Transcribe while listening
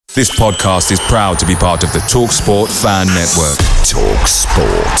This podcast is proud to be part of the TalkSport Fan Network.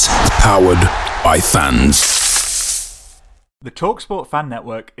 TalkSport. Powered by fans. The TalkSport Fan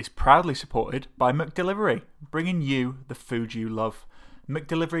Network is proudly supported by McDelivery, bringing you the food you love.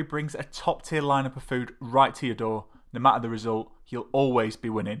 McDelivery brings a top-tier lineup of food right to your door. No matter the result, you'll always be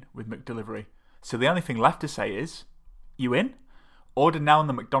winning with McDelivery. So the only thing left to say is, you in? Order now on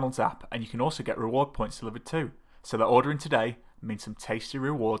the McDonald's app, and you can also get reward points delivered too. So that ordering today means some tasty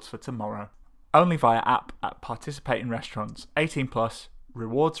rewards for tomorrow. Only via app at participating restaurants. 18 plus.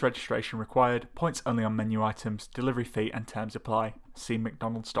 Rewards registration required. Points only on menu items. Delivery fee and terms apply. See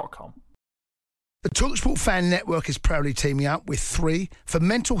mcdonalds.com. The TalkSport Fan Network is proudly teaming up with 3 for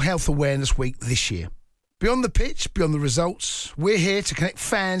Mental Health Awareness Week this year. Beyond the pitch, beyond the results, we're here to connect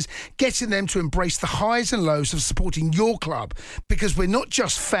fans, getting them to embrace the highs and lows of supporting your club, because we're not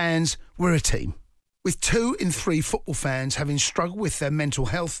just fans, we're a team. With 2 in 3 football fans having struggled with their mental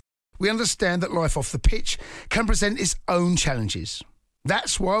health, we understand that life off the pitch can present its own challenges.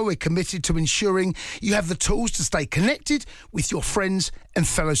 That's why we're committed to ensuring you have the tools to stay connected with your friends and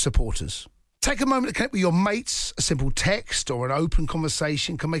fellow supporters. Take a moment to connect with your mates. A simple text or an open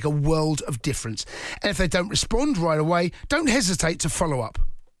conversation can make a world of difference. And if they don't respond right away, don't hesitate to follow up.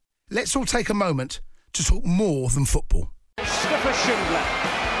 Let's all take a moment to talk more than football. Christopher Schindler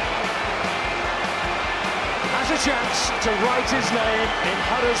has a chance to write his name in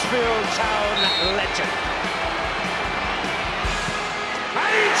Huddersfield Town legend.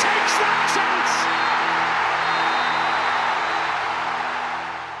 And he takes that chance!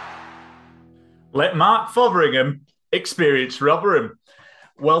 Let Mark Fotheringham experience Rotherham.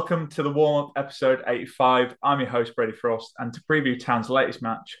 Welcome to the warm-up episode 85. I'm your host, Brady Frost, and to preview Town's latest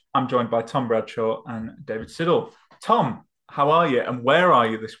match, I'm joined by Tom Bradshaw and David Siddle. Tom, how are you, and where are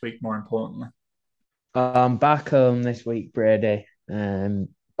you this week, more importantly? I'm back home this week, Brady. But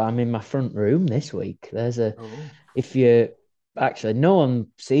I'm in my front room this week. If you actually, no one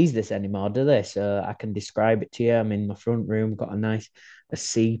sees this anymore, do they? So I can describe it to you. I'm in my front room, got a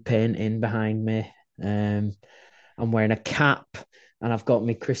sea painting behind me. I'm wearing a cap, and I've got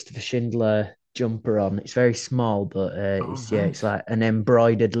my Christopher Schindler jumper on. It's very small, but it's like an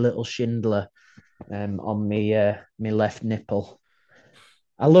embroidered little Schindler on my left nipple.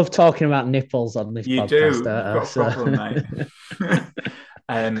 I love talking about nipples on this podcast. You do. You've got a problem,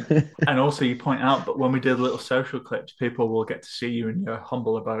 mate. And also you point out that when we do the little social clips, people will get to see you in your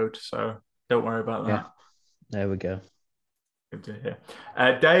humble abode. So don't worry about that. Yeah. There we go. Good to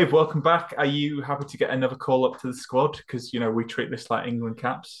hear. Dave, welcome back. Are you happy to get another call up to the squad? Because, we treat this like England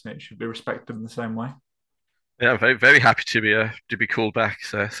caps. It should be respected in the same way. Yeah, I'm very, very happy to be called back.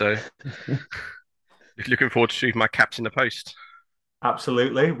 So looking forward to my caps in the post.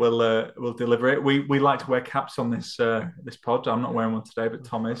 Absolutely, we'll deliver it. We like to wear caps on this pod. I'm not wearing one today, but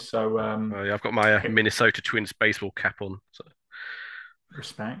Tom is. So I've got my Minnesota Twins baseball cap on. So.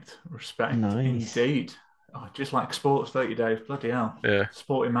 Respect, nice. Indeed. Oh, just like sports, don't you, Dave? Bloody hell, yeah,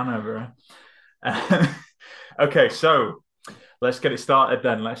 sporty man over here. Okay, so let's get it started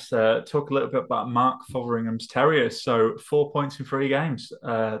then. Let's talk a little bit about Mark Fotheringham's Terriers. So 4 points in 3 games,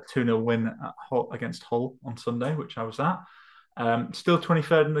 2-0 win against Hull on Sunday, which I was at. Still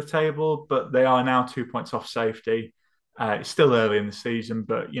 23rd in the table, but they are now 2 points off safety. It's still early in the season,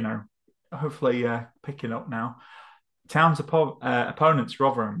 but, hopefully picking up now. Town's opponents,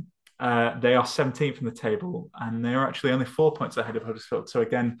 Rotherham, they are 17th in the table, and they're actually only 4 points ahead of Huddersfield. So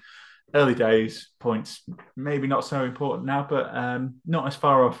again, early days, points maybe not so important now, but not as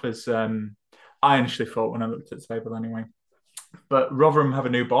far off as I initially thought when I looked at the table anyway. But Rotherham have a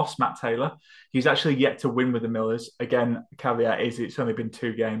new boss, Matt Taylor. He's actually yet to win with the Millers. Again, caveat is it's only been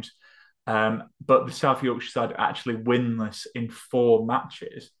 2 games. But the South Yorkshire side are actually winless in 4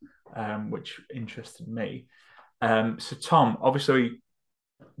 matches, which interested me. So, Tom, obviously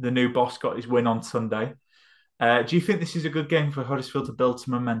the new boss got his win on Sunday. Do you think this is a good game for Huddersfield to build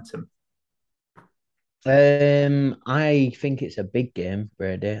some momentum? I think it's a big game,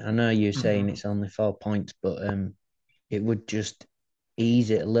 Brady. I know you're saying it's only 4 points, but it would just ease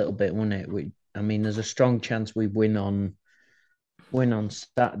it a little bit, wouldn't it? There's a strong chance we win on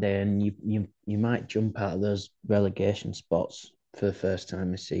Saturday, and you might jump out of those relegation spots for the first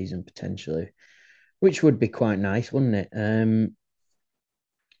time this season potentially, which would be quite nice, wouldn't it?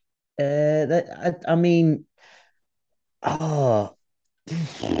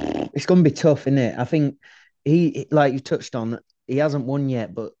 It's going to be tough, isn't it? I think he, like you touched on, he hasn't won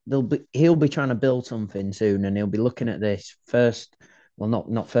yet, but he'll be trying to build something soon, and he'll be looking at this first. Well,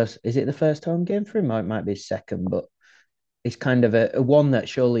 not first. Is it the first home game for him? Or it might be his second, but it's kind of a one that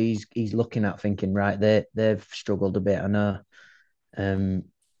surely he's looking at, thinking, right, they've struggled a bit. I know,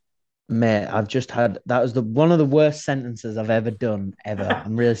 Mate, I've just had that was the one of the worst sentences I've ever done ever.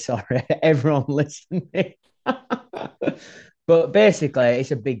 I'm really sorry, everyone listening. But basically,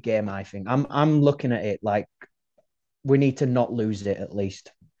 it's a big game. I think I'm looking at it like we need to not lose it at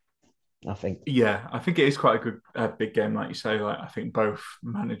least. I think. Yeah, I think it is quite a good big game, like you say. Like I think both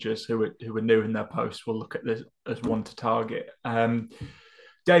managers who are new in their posts will look at this as one to target.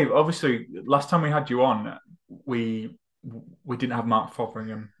 Dave, obviously, last time we had you on, we we didn't have Mark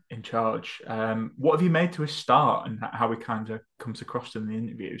Fotheringham in charge. What have you made to his start and how he kind of comes across in the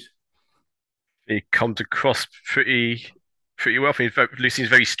interviews? He comes across pretty well. I think Lucy's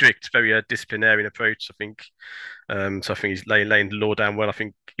very strict, very disciplinarian approach. I think so. I think he's laying the law down well. I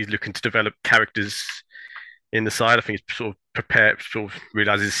think he's looking to develop characters in the side. I think he's sort of prepared, sort of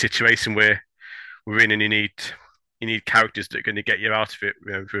realizes the situation where we're in, and you need characters that are going to get you out of it.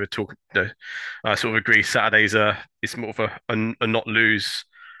 We were talking. I sort of agree. Saturday's it's more of a not lose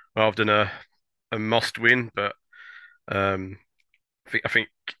rather than a must win, but I think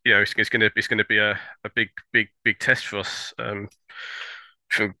it's gonna be a big test for us.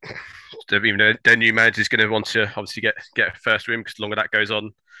 For, even though their new manager is going to want to obviously get a first win because the longer that goes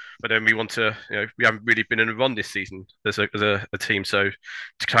on, but then we want to, we haven't really been in a run this season as a team, so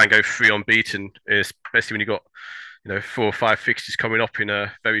to try and go three unbeaten, especially when you got 4 or 5 fixtures coming up in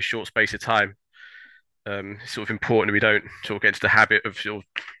a very short space of time. It's sort of important that we don't sort of get into the habit of sort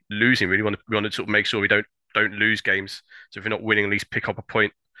of losing. We want to sort of make sure we don't lose games. So if we're not winning, at least pick up a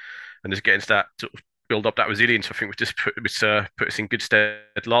point and just get into that sort of build up that resilience. I think we've just put us in good stead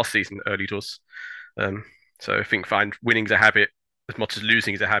last season early doors. So I think winning's a habit as much as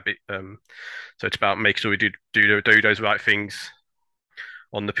losing is a habit. So it's about making sure we do those right things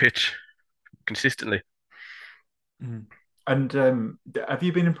on the pitch consistently. Mm. And have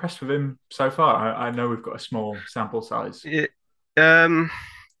you been impressed with him so far? I know we've got a small sample size. Yeah,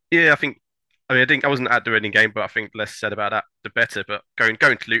 yeah. I think I wasn't at the Reading game, but I think less said about that, the better. But going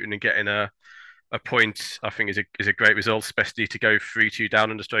to Luton and getting a point, I think is a great result, especially to go 3-2 down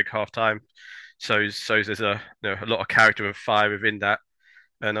on the stroke half time. So there's a lot of character and fire within that.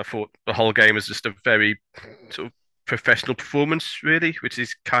 And I thought the whole game was just a very sort of professional performance, really, which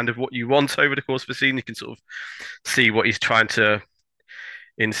is kind of what you want over the course of the season. You can sort of see what he's trying to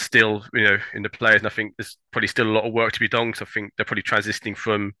instill, in the players. And I think there's probably still a lot of work to be done. Because I think they're probably transitioning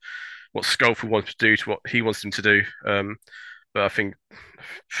from what Schofield wants to do to what he wants them to do. But I think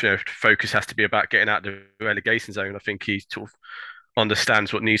focus has to be about getting out of the relegation zone. I think he sort of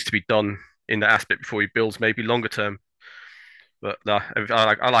understands what needs to be done in that aspect before he builds maybe longer term. But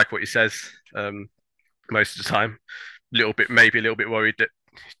I like what he says most of the time. Maybe a little bit worried that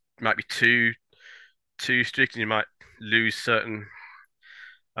it might be too strict and you might lose certain.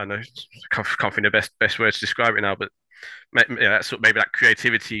 I know can't think of the best words to describe it now, but maybe that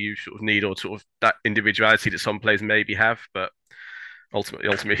creativity you sort of need, or sort of that individuality that some players maybe have. But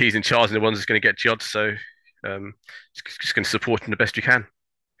ultimately, he's in charge and the ones that's going to get judged. So just going to support him the best you can.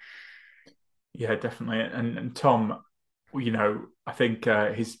 Yeah, definitely. And Tom, I think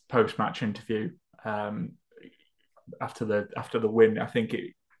his post-match interview after the win, I think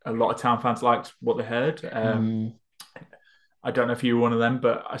a lot of Town fans liked what they heard. I don't know if you were one of them,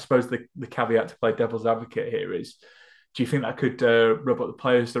 but I suppose the caveat to play devil's advocate here is, do you think that could rub up the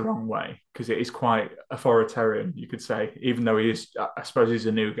players the wrong way? Because it is quite authoritarian, you could say, even though I suppose he's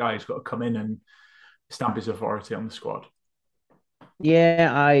a new guy, he's got to come in and stamp his authority on the squad.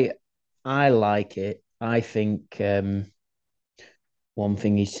 Yeah, I like it. I think one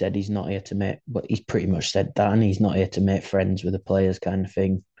thing he said, he's not here to make, but he's pretty much said that, and he's not here to make friends with the players kind of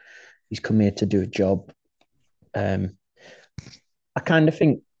thing. He's come here to do a job.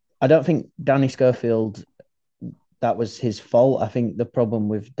 I don't think Danny Schofield, that was his fault. I think the problem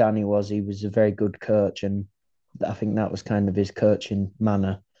with Danny was he was a very good coach, and I think that was kind of his coaching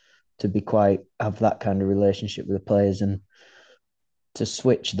manner to have that kind of relationship with the players, and to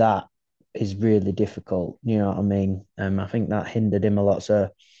switch that is really difficult. You know what I mean? I think that hindered him a lot. So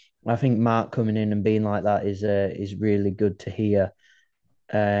I think Mark coming in and being like that is really good to hear.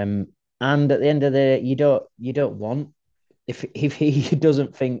 And at the end of the day, you don't want, if he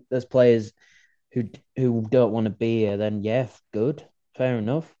doesn't think there's players who don't want to be here, then yeah, good, fair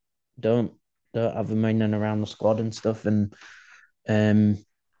enough. Don't have them in and around the squad and stuff. And there's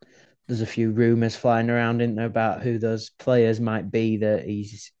a few rumours flying around in there about who those players might be that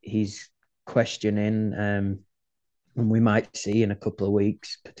he's questioning. And we might see in a couple of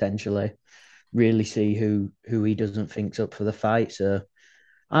weeks potentially really see who he doesn't think's up for the fight. So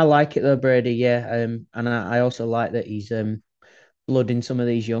I like it though, Brady. Yeah, and I also like that he's blooding some of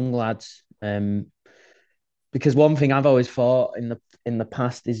these young lads. Because one thing I've always thought in the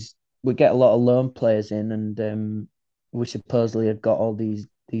past is we get a lot of loan players in, and we supposedly have got all these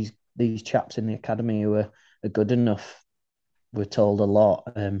chaps in the academy who are good enough. We're told a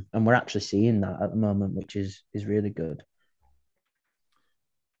lot, and we're actually seeing that at the moment, which is really good.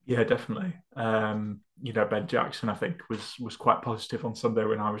 Yeah, definitely. Ben Jackson, I think, was quite positive on Sunday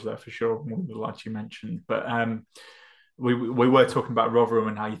when I was there for sure. One of the lads you mentioned, but we were talking about Rotherham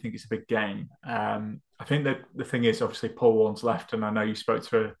and how you think it's a big game. I think that the thing is, obviously, Paul Warne's left, and I know you spoke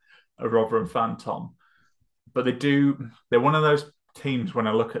to a Rotherham fan, Tom, but they're one of those teams. When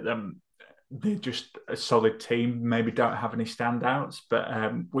I look at them, they're just a solid team. Maybe don't have any standouts, but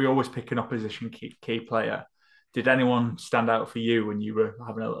we always pick an opposition key player. Did anyone stand out for you when you were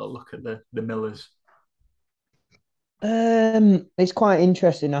having a little look at the Millers? It's quite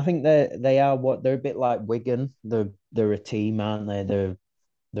interesting. I think they're a bit like Wigan. They're a team, aren't they?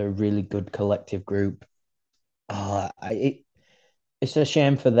 They're a really good collective group. It's a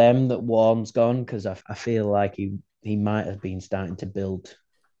shame for them that Warne's gone, because I feel like he might have been starting to build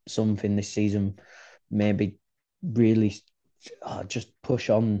something this season. Maybe really just push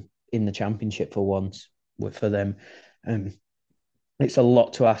on in the championship for once for them. It's a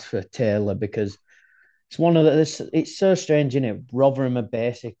lot to ask for Taylor, because it's one of the. It's so strange, isn't it? Rotherham are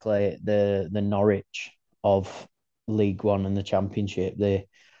basically the Norwich of League One and the Championship.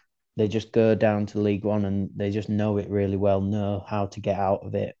 They just go down to League One and they just know it really well, know how to get out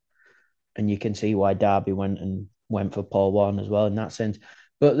of it, and you can see why Derby went for Paul Warne as well in that sense.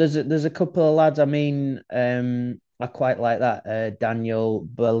 But there's a couple of lads. I mean, I quite like that Daniel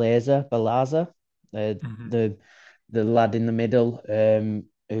Balaza, the lad in the middle,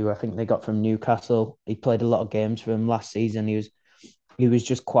 who I think they got from Newcastle. He played a lot of games for them last season. He was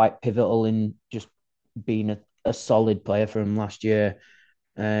just quite pivotal in just being a solid player for him last year.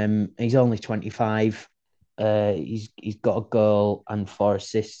 He's only 25. He's got a goal and 4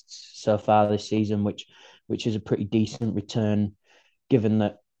 assists so far this season, which is a pretty decent return, given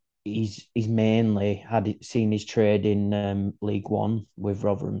that he's mainly seen his trade in League One with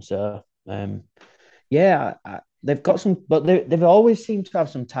Rotherham. So yeah, they've got some, but they've always seemed to have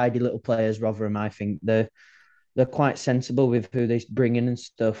some tidy little players. Rotherham, I think they're quite sensible with who they bring in and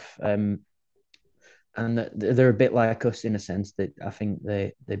stuff. And they're a bit like us in a sense that I think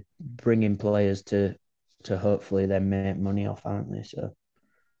they bring in players to hopefully then make money off, aren't they? So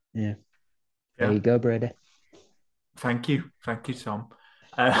yeah. There you go, Brady. Thank you, Tom.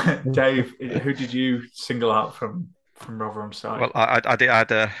 Dave, who did you single out from Rotherham's side? Well, I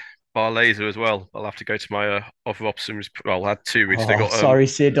had Barlaser as well. I'll have to go to my other options. Well, I had 2 which they got. Sorry,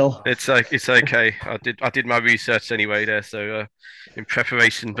 Siddle. It's okay. I did my research anyway there, so in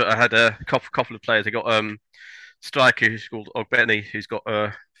preparation. But I had a couple of players. I got striker who's called Ogbeni, who's got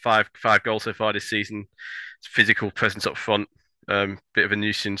five goals so far this season. Physical presence up front, bit of a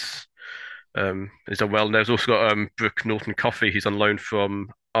nuisance. He's done well. And there's also got Brooke Norton Coffey, who's on loan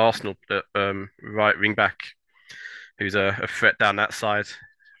from Arsenal, right wing back, who's a threat down that side.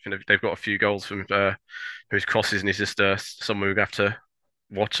 I think they've got a few goals from his crosses, and he's just someone we have to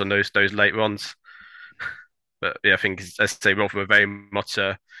watch on those late runs. But yeah, I think as I say, Rotherham are very much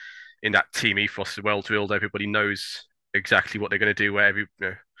in that team ethos, well drilled. Everybody knows exactly what they're going to do.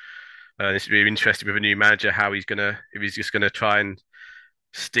 It's really interesting with a new manager how if he's just gonna try and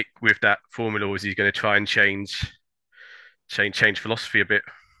stick with that formula, or is he going to try and change philosophy a bit,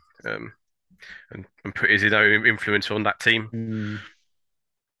 and put his own influence on that team.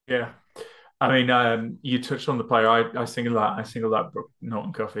 Yeah, I mean, you touched on the player. I single out Brooke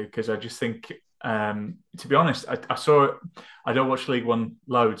Norton Coffey, because I just think, to be honest, I saw. I don't watch League One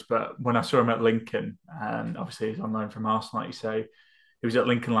loads, but when I saw him at Lincoln, and obviously he's on loan from Arsenal, like you say, he was at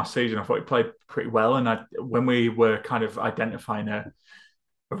Lincoln last season. I thought he played pretty well, and when we were kind of identifying a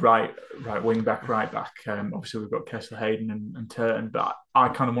right wing back, right back. Obviously, we've got Kessler Hayden and Turton, but I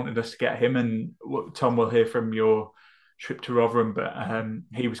kind of wanted us to get him. And Tom will hear from your trip to Rotherham, but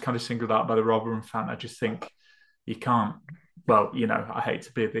he was kind of singled out by the Rotherham fan. I just think you can't. Well, I hate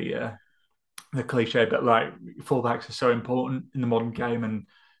to be the cliche, but like fullbacks are so important in the modern game, and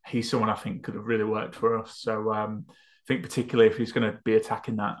he's someone I think could have really worked for us. So I think particularly if he's going to be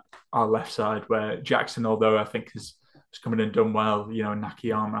attacking our left side, where Jackson, although I think has come in and done well,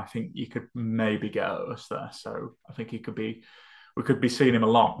 Nakayama, I think you could maybe get us there. So I think we could be seeing him a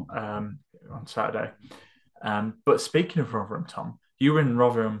lot on Saturday. But speaking of Rotherham, Tom, you were in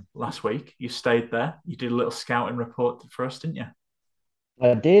Rotherham last week. You stayed there. You did a little scouting report for us, didn't you?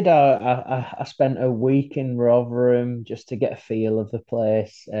 I did. I spent a week in Rotherham just to get a feel of the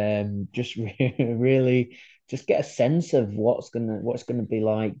place. Just really just get a sense of what's gonna be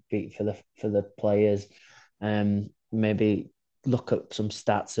like for the players. Maybe look at some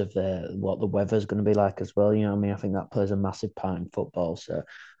stats of what the weather's going to be like as well. You know what I mean? I think that plays a massive part in football. So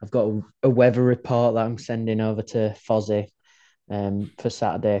I've got a weather report that I'm sending over to Fozzie for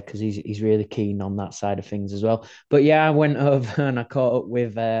Saturday because he's really keen on that side of things as well. But yeah, I went over and I caught up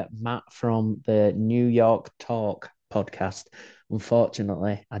with Matt from the New York Talk podcast.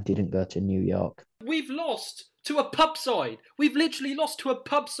 Unfortunately, I didn't go to New York. We've lost to a pub side. We've literally lost to a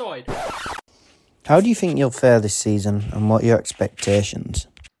pub side. How do you think you'll fare this season, and what are your expectations?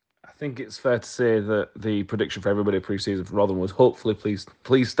 I think it's fair to say that the prediction for everybody pre-season for Rotherham was hopefully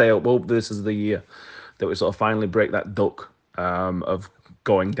please stay up. Hope this is the year that we sort of finally break that duck of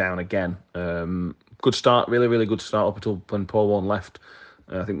going down again. Good start, really, really good start up until when Paul Warne left.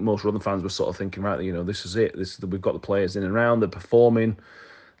 I think most Rotherham fans were sort of thinking, right, this is it. We've got the players in and around, they're performing.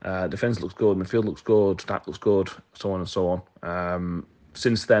 Defence looks good, midfield looks good, attack looks good, so on and so on.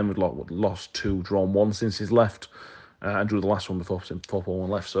 Since then, we've lost 2, drawn 1 since he's left, and drew the last one before Paul Warne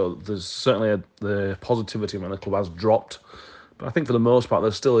left. So there's certainly the positivity when the club has dropped. But I think for the most part,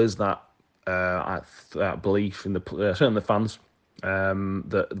 there still is that belief in certainly the fans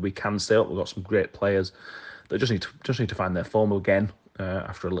that we can stay up. We've got some great players that just need to find their form again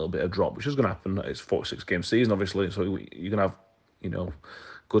after a little bit of drop, which is going to happen. It's a 46-game season, obviously, so you're going to have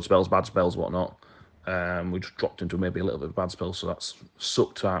good spells, bad spells, whatnot. We just dropped into maybe a little bit of bad spell, so that's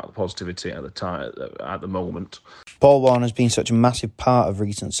sucked out the positivity at the time at the moment. Paul Warne has been such a massive part of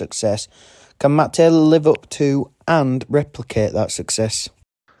recent success. Can Matt Taylor live up to and replicate that success?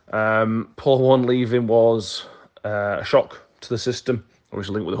 Paul Warne leaving was a shock to the system.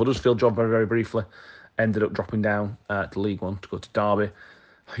 Obviously linked with the Huddersfield job very, very briefly. Ended up dropping down to League One to go to Derby.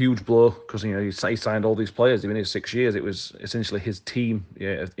 Huge blow because he signed all these players. Even in 6 years, it was essentially his team,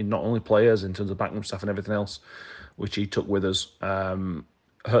 in not only players in terms of backroom staff and everything else, which he took with us.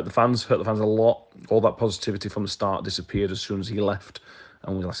 Hurt the fans a lot. All that positivity from the start disappeared as soon as he left,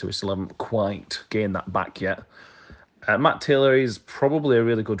 and we still haven't quite gained that back yet. Matt Taylor is probably a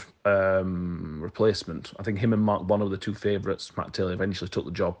really good replacement. I think him and Mark Bonner were the two favourites. Matt Taylor eventually took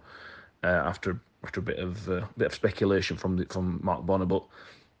the job after a bit of speculation from Mark Bonner, but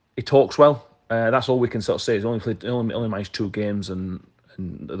he talks well. That's all we can sort of say. He's only managed 2 games, and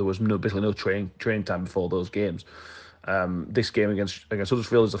there was basically no training time before those games. This game against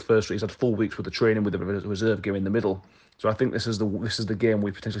Huddersfield is the first. He's had full weeks with the training with the reserve game in the middle. So I think this is the game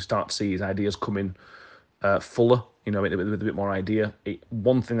we potentially start to see his ideas coming fuller. With a bit more idea.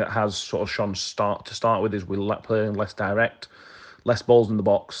 One thing that has sort of shone to start with is we're playing less direct, less balls in the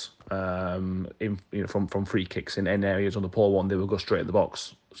box. From free kicks in end areas. On the Paul Warne, they will go straight at the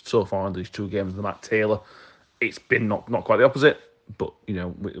box. So far in these 2 games with Matt Taylor, it's been not quite the opposite. But we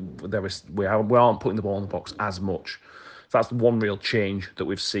aren't putting the ball in the box as much. So that's one real change that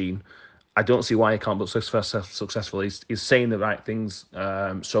we've seen. I don't see why he can't be successful. He's saying the right things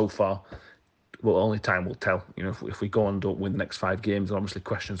so far. Well, only time will tell. If we go and don't win the next 5 games, then obviously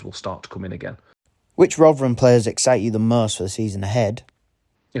questions will start to come in again. Which Rotherham players excite you the most for the season ahead?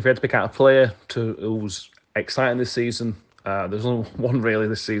 If we had to pick out a player who's exciting this season, there's only one really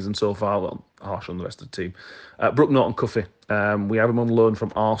this season so far. Well, harsh on the rest of the team. Brooke Norton-Cuffy. We have him on loan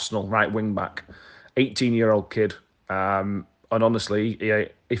from Arsenal, right wing back, 18-year-old kid. And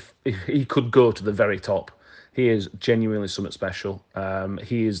honestly, if he could go to the very top, he is genuinely something special.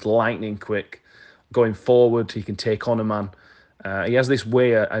 He is lightning quick. Going forward, he can take on a man. He has this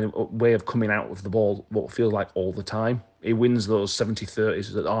way of coming out of the ball, what feels like all the time. He wins those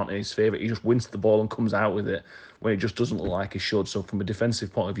 70-30s that aren't in his favour. He just wins the ball and comes out with it when it just doesn't look like he should. So from a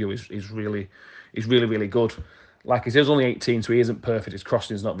defensive point of view, he's really, really good. Like he says, only 18, so he isn't perfect. His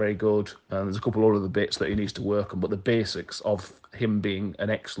crossing is not very good. And there's a couple of other bits that he needs to work on. But the basics of him being an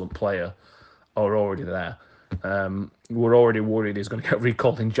excellent player are already there. We're already worried he's going to get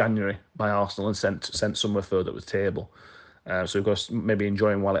recalled in January by Arsenal and sent somewhere further up the table. So we've got to maybe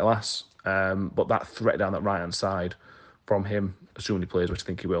enjoy him while it lasts. But that threat down that right-hand side from him, assuming he plays, which I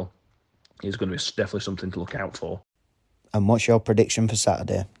think he will, is going to be definitely something to look out for. And what's your prediction for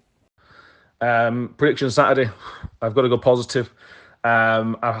Saturday? Prediction Saturday, I've got to go positive.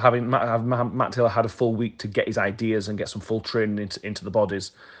 Matt Taylor had a full week to get his ideas and get some full training into the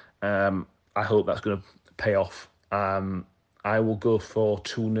bodies. I hope that's going to pay off. I will go for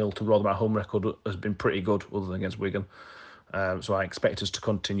 2-0 to Rotherham. Our home record has been pretty good, other than against Wigan. So I expect us to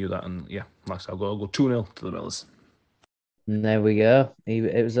continue that. And yeah, I'll go 2-0 to the Millers. And there we go.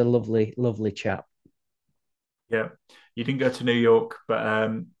 It was a lovely, lovely chat. Yeah, you didn't go to New York,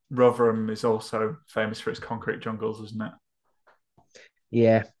 but Rotherham is also famous for its concrete jungles, isn't it?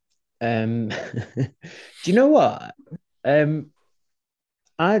 Yeah. Do you know what? It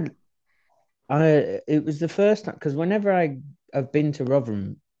was the first time, because whenever I I've been to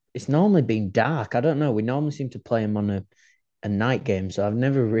Rotherham, it's normally been dark. I don't know. We normally seem to play them on a night game, so I've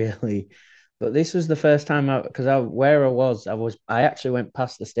never really. But this was the first time because where I actually went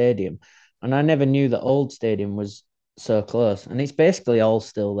past the stadium, and I never knew the old stadium was so close, and it's basically all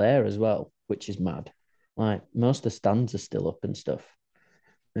still there as well, which is mad. Like most of the stands are still up and stuff.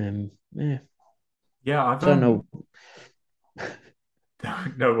 Yeah. Yeah, I don't know.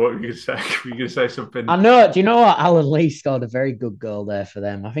 No, what were you going to say? Were you going to say something? I know. Do you know what? Alan Lee scored a very good goal there for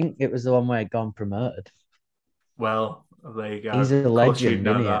them. I think it was the one where he gone promoted. Well, there you go. He's a legend,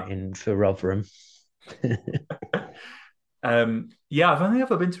 isn't he, for Rotherham? Yeah, I've only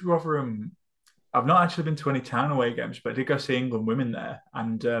ever been to Rotherham. I've not actually been to any town away games, but I did go see England women there.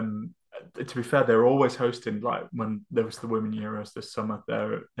 And to be fair, they were always hosting, like when there was the Women Euros this summer,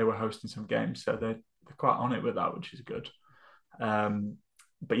 they were hosting some games. So they're quite on it with that, which is good.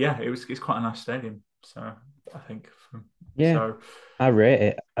 But yeah, it's quite a nice stadium. So I think, I rate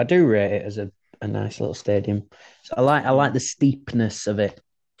it. I do rate it as a nice little stadium. So I like the steepness of it.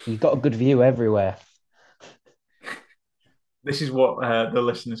 You've got a good view everywhere. This is what the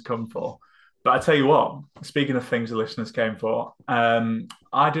listeners come for. But I tell you what, speaking of things the listeners came for,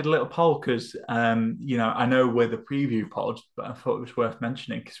 I did a little poll because, I know we're the preview pod, but I thought it was worth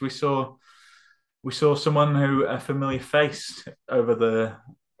mentioning because we saw someone a familiar face over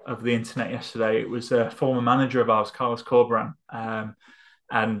the internet yesterday. It was a former manager of ours, Carlos Corberán, and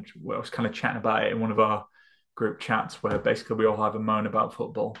I was kind of chatting about it in one of our group chats where basically we all have a moan about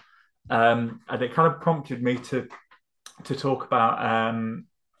football, and it kind of prompted me to talk about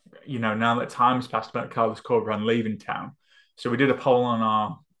now that time has passed about Carlos Corberán leaving town. So we did a poll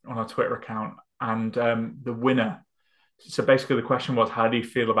on our Twitter account, and the winner. So basically, the question was, how do you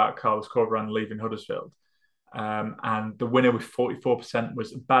feel about Carlos Corberán leaving Huddersfield? And the winner with 44%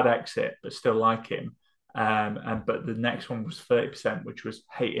 was bad exit, but still like him. But the next one was 30%, which was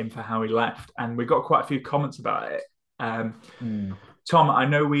hate him for how he left. And we got quite a few comments about it. Tom, I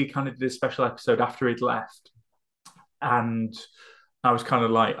know we kind of did a special episode after he'd left, and I was kind of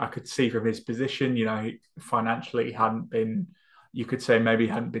like, I could see from his position, financially he hadn't been, you could say maybe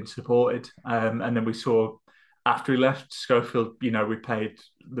he hadn't been supported. And then we saw after he left Schofield, we paid,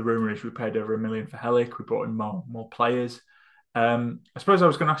 the rumour is we paid over $1 million for Helik. We brought in more players. I suppose I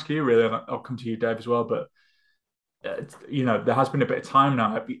was going to ask you really, and I'll come to you, Dave, as well, but there has been a bit of time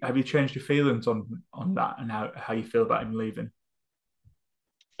now. Have you changed your feelings on that and how you feel about him leaving?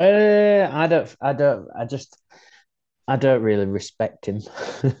 I don't really respect him.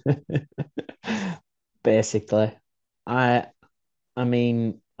 Basically, I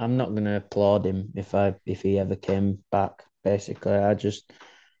mean, I'm not going to applaud him if he ever came back. Basically,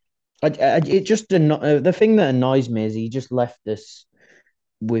 the thing that annoys me is he just left us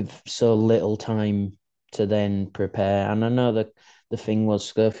with so little time to then prepare. And I know that the thing was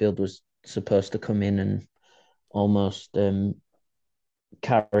Schofield was supposed to come in and almost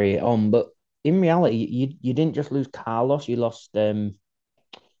carry it on, but in reality, you didn't just lose Carlos. You lost who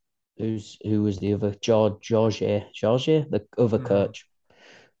was the other George, the other coach.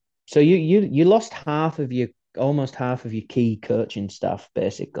 So you lost almost half of your key coaching staff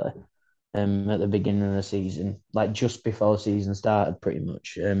basically at the beginning of the season, like just before the season started, pretty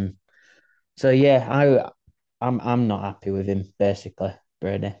much. So yeah, I'm not happy with him basically,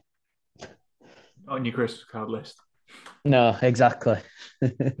 Brady. On your Christmas card list? No, exactly.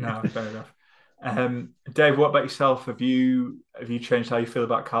 No, fair enough. Dave, what about yourself? Have you changed how you feel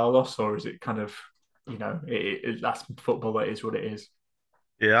about Carlos, or is it kind of that's football? That is what it is.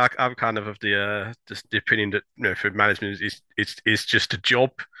 Yeah, I'm kind of the opinion that for management it's just a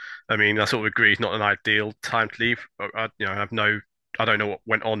job. I mean, I sort of agree it's not an ideal time to leave. I don't know what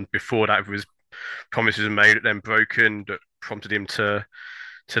went on before that. If it was promises made and then broken that prompted him to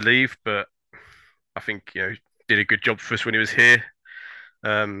leave, but I think did a good job for us when he was here.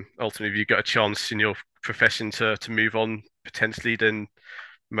 Ultimately, if you got a chance in your profession to move on potentially, then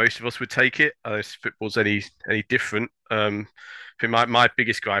most of us would take it. If football's any different. I think my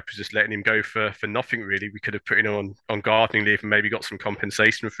biggest gripe was just letting him go for nothing. Really, we could have put him on gardening leave and maybe got some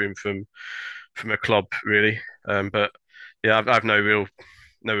compensation for him from a club. Really, but yeah, I've no real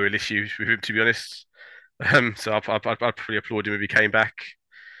issues with him, to be honest. So I'd probably applaud him if he came back,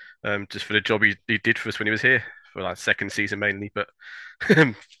 just for the job he did for us when he was here for like second season mainly, but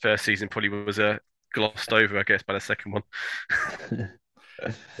first season probably was glossed over, I guess, by the second one.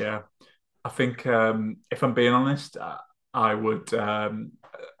 Yeah, I think if I'm being honest, I would.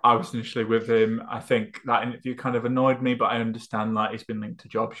 I was initially with him. I think that interview kind of annoyed me, but I understand that he's been linked to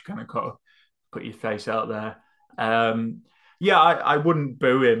jobs. You kind of got to put your face out there. Yeah, I wouldn't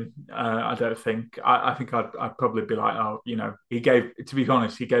boo him. I don't think. I think I'd probably be like, oh, he gave. To be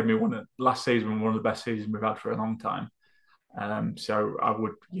honest, he gave me last season one of the best seasons we've had for a long time. So I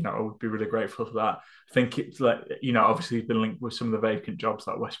would be really grateful for that. I think it's like, obviously he's been linked with some of the vacant jobs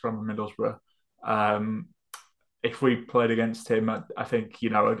like West Brom and Middlesbrough. If we played against him, I think,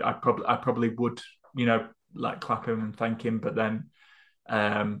 I probably would, like clap him and thank him, but then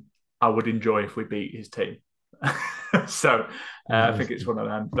I would enjoy if we beat his team. So I think it's one of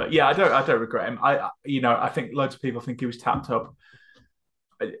them. But yeah, I don't regret him. I think loads of people think he was tapped up.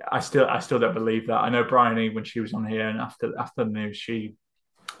 I still don't believe that. I know Bryony, when she was on here, and after the news, she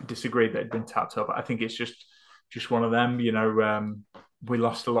disagreed that it'd been tapped up. I think it's just one of them. We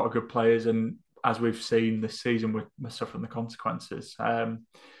lost a lot of good players, and as we've seen this season, we're suffering the consequences.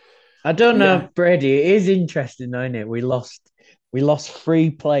 I don't know, Brady. It is interesting, isn't it? We lost 3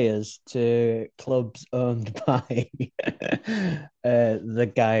 players to clubs owned by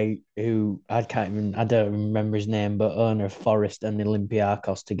the guy who I don't remember his name, but owner of Forest and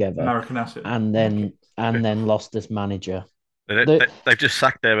Olympiacos together. American Asset. And then lost as manager. They've just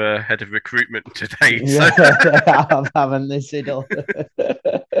sacked their head of recruitment today. So. Yeah, haven't they, Siddle?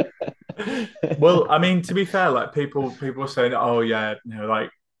 Well, I mean, to be fair, like people were saying, oh yeah, like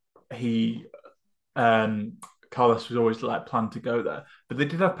he Carlos was always like planned to go there, but they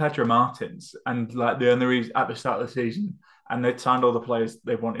did have Pedro Martins, and like the only reason at the start of the season, and they'd signed all the players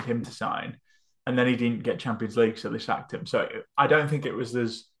they wanted him to sign, and then he didn't get Champions League, so they sacked him. So I don't think it was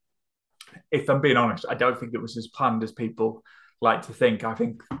as, if I'm being honest, I don't think it was as planned as people like to think. I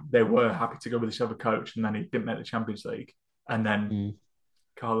think they were happy to go with this other coach, and then he didn't make the Champions League, and then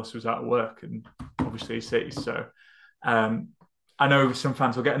Carlos was out of work, and obviously he ceased. So I know some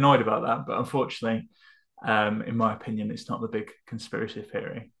fans will get annoyed about that, but unfortunately, in my opinion, it's not the big conspiracy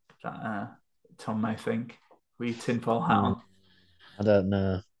theory that Tom may think. We tinfoil hat on. I don't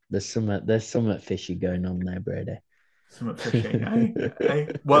know. There's something fishy going on there, Brady. Something fishy, eh?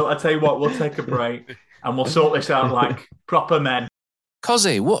 Well, I tell you what, we'll take a break and we'll sort this out like proper men.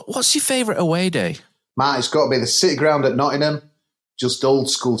 Cozzy, what's your favourite away day? Matt, it's got to be the City Ground at Nottingham. Just old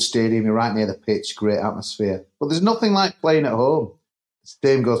school stadium, you're right near the pitch, great atmosphere. But there's nothing like playing at home. The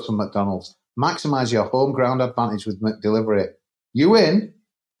same goes for McDonald's. Maximise your home ground advantage with McDelivery. You in?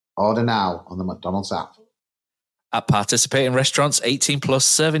 Order now on the McDonald's app. At participating restaurants, 18 plus,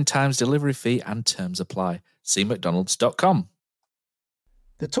 serving times, delivery fee and terms apply. See mcdonalds.com.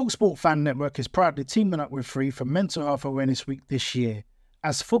 The TalkSport Fan Network is proudly teaming up with Free for Mental Health Awareness Week this year.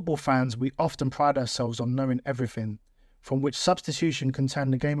 As football fans, we often pride ourselves on knowing everything, from which substitution can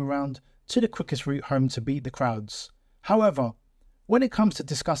turn the game around to the quickest route home to beat the crowds. However, when it comes to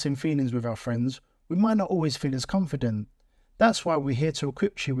discussing feelings with our friends, we might not always feel as confident. That's why we're here to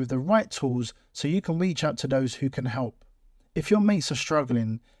equip you with the right tools so you can reach out to those who can help. If your mates are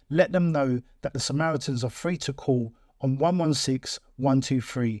struggling, let them know that the Samaritans are free to call on 116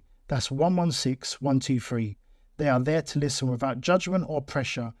 123. That's 116 123. They are there to listen without judgment or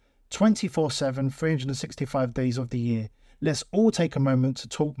pressure, 24/7, 365 days of the year. Let's all take a moment to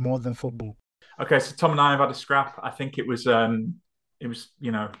talk more than football. Okay, so Tom and I have had a scrap. I think it was,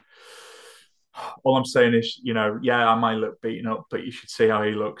 all I'm saying is, yeah, I might look beaten up, but you should see how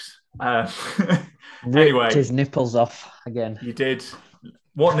he looks. Anyway. Ripped his nipples off again. You did.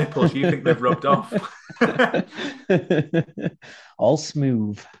 What nipples do you think they've rubbed off? All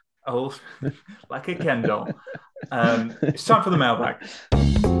smooth. All like a Ken doll. It's time for the mailbag.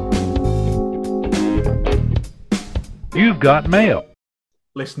 You've got mail.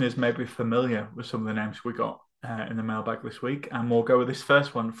 Listeners may be familiar with some of the names we got in the mailbag this week, and we'll go with this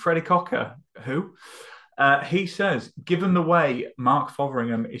first one. Freddie Cocker, who? He says, given the way Mark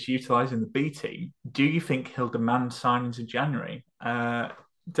Fotheringham is utilising the B team, do you think he'll demand signings in January?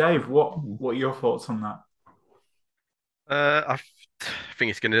 Dave, what are your thoughts on that? I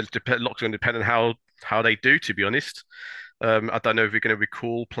think it's going to depend. Lots going to depend on how they do. To be honest, I don't know if we're going to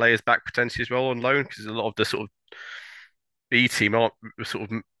recall players back potentially as well on loan, because a lot of the sort of B team aren't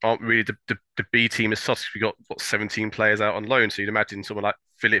really the B team as such. We got 17 players out on loan, so you'd imagine someone like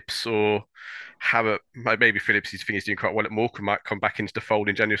Phillips or Harrop, maybe Phillips. He's doing quite well at Morecambe, might come back into the fold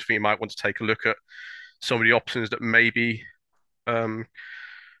in January. So I think you might want to take a look at some of the options that maybe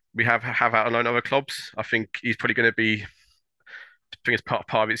we have out on loan other clubs. I think he's probably going to be. I think it's part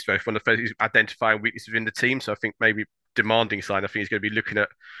of it's very fun. He's identifying weaknesses within the team, so I think maybe demanding sign. I think he's going to be looking at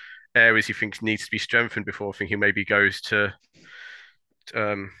areas he thinks needs to be strengthened before I think he maybe goes to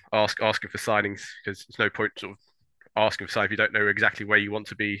asking for signings, because there's no point sort of asking for signings if you don't know exactly where you want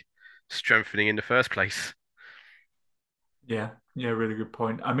to be strengthening in the first place. Yeah, really good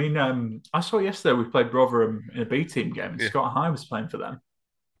point. I mean, I saw yesterday we played Rotherham in a B team game, and Yeah. Scott High was playing for them.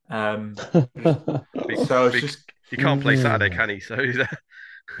 Big, So it's big, just he can't play Saturday, can he? So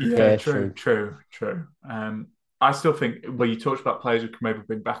yeah, true. I still think, well, you talked about players who can maybe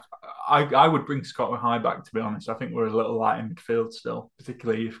bring back. I would bring Scott High back, to be honest. I think we're a little light in midfield still,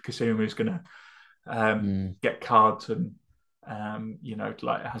 particularly if Kasuma is going to get cards and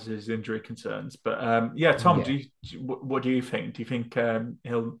like has his injury concerns. But yeah, Tom, what do you think? Do you think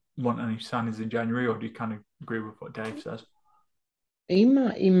he'll want any signings in January, or do you kind of agree with what Dave says? He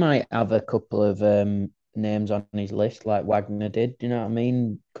might have a couple of names on his list, like Wagner did. Do you know what I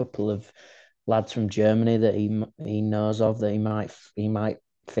mean? A couple of lads from Germany that he knows of that he might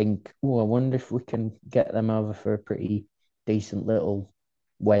think, oh, I wonder if we can get them over for a pretty decent little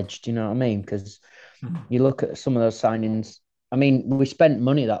wedge. Do you know what I mean? Because you look at some of those signings. I mean, we spent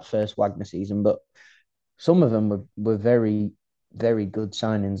money that first Wagner season, but some of them were very, very good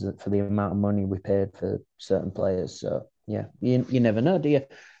signings for the amount of money we paid for certain players. So yeah, you never know, do you?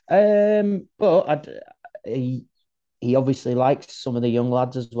 But he obviously likes some of the young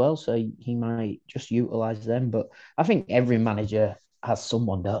lads as well, so he might just utilise them. But I think every manager has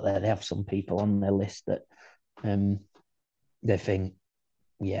someone, don't they? They have some people on their list that they think,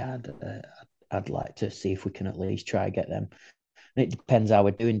 yeah, I'd like to see if we can at least try to get them. And it depends how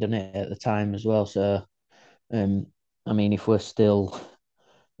we're doing, doesn't it, at the time as well. So, I mean, if we're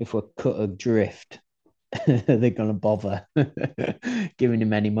cut adrift, they're gonna bother giving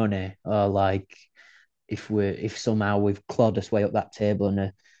him any money, or like if somehow we've clawed us way up that table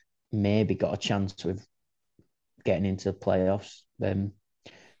and maybe got a chance with getting into the playoffs, then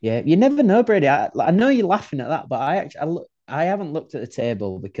yeah, you never know, Brady. I know you're laughing at that, but I haven't looked at the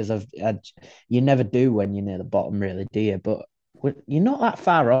table because you never do when you're near the bottom, really, do you? But you're not that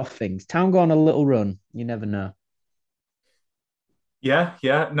far off things. Town go on a little run. You never know. Yeah.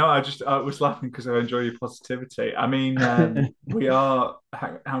 No, I was laughing because I enjoy your positivity. I mean, we are,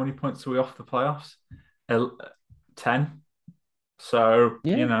 how many points are we off the playoffs? 10. So,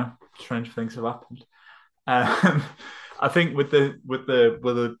 yeah. Strange things have happened. I think with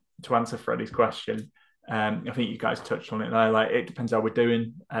the to answer Freddie's question, I think you guys touched on it there. Like, it depends how we're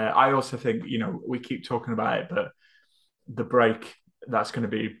doing. I also think, we keep talking about it, but the break, that's going to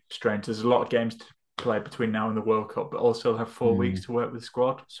be strange. There's a lot of games to play between now and the World Cup, but also have 4 weeks to work with the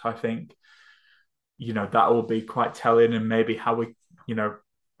squad. So I think, that will be quite telling, and maybe how we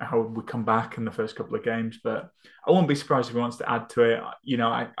come back in the first couple of games. But I won't be surprised if he wants to add to it.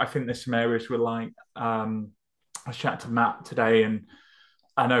 I think there's some areas where, like, I was chatting to Matt today, and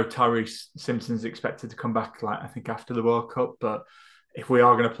I know Tyrese Simpson's expected to come back, like, I think after the World Cup. But if we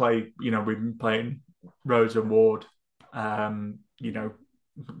are going to play, we've been playing Rose and Ward,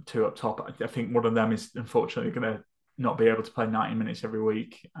 two up top. I think one of them is unfortunately going to not be able to play 90 minutes every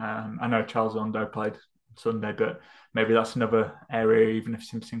week. I know Charles Ondo played Sunday, but maybe that's another area, even if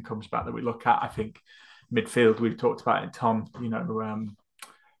Simpson comes back, that we look at. I think midfield, we've talked about it, Tom. Come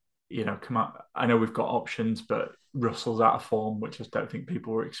on. I know we've got options, but Russell's out of form, which I don't think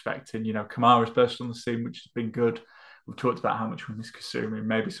people were expecting. Kamara's burst on the scene, which has been good. We've talked about how much we miss Kasumi,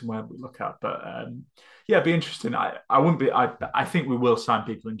 maybe somewhere we look at. But it'd be interesting. I wouldn't be. I think we will sign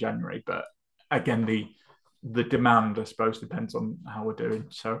people in January, but again, the demand, I suppose, depends on how we're doing.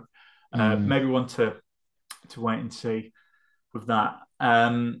 So maybe want to wait and see with that.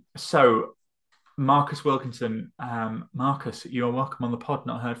 So Marcus Wilkinson, Marcus, you are welcome on the pod.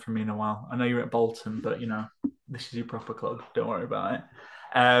 Not heard from you in a while. I know you're at Bolton, but this is your proper club. Don't worry about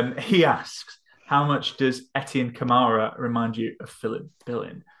it. He asks, how much does Etienne Kamara remind you of Philip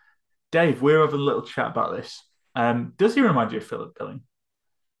Billing? Dave, we're having a little chat about this. Does he remind you of Philip Billing?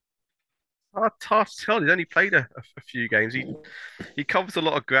 It's hard to tell. He's only played a few games. He covers a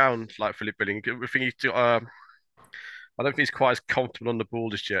lot of ground, like Philip Billing. I think I don't think he's quite as comfortable on the ball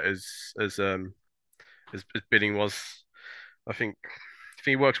just yet as Billing was. I think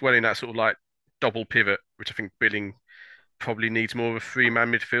he works well in that sort of like double pivot, which I think Billing probably needs more of a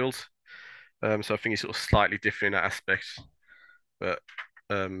 3-man midfield. So I think he's sort of slightly different in that aspect. But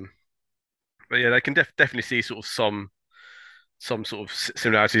yeah, they can definitely see sort of some sort of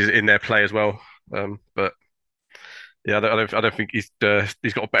similarities in their play as well. But yeah, I don't think he's got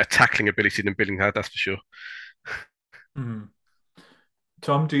a better tackling ability than Billing had. That's for sure. Mm-hmm.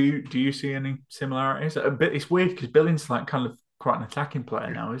 Tom, do you see any similarities? It's weird because Billing's like kind of quite an attacking player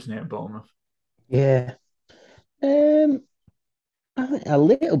now, isn't he, at Bournemouth? Yeah, I think a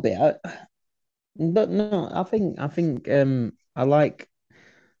little bit, but no, I think I like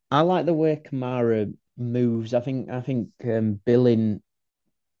the way Kamara moves. I think Billing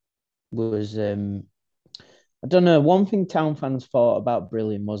was I don't know. One thing town fans thought about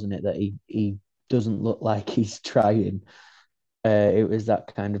Brilliant, wasn't it, that he doesn't look like he's trying. It was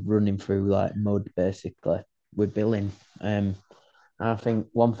that kind of running through like mud, basically, with Billing. I think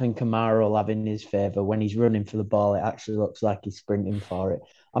one thing Kamara will have in his favour, when he's running for the ball, it actually looks like he's sprinting for it.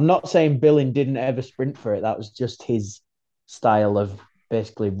 I'm not saying Billing didn't ever sprint for it. That was just his style of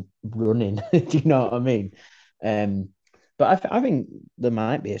basically running. Do you know what I mean? But I think there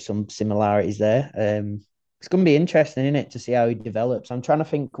might be some similarities there. It's going to be interesting, isn't it, to see how he develops. I'm trying to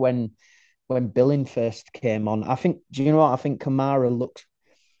think when Billing first came on. Do you know what? I think Kamara looks.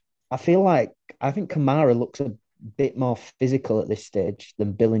 I think Kamara looks a bit more physical at this stage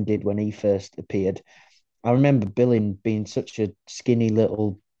than Billing did when he first appeared. I remember Billing being such a skinny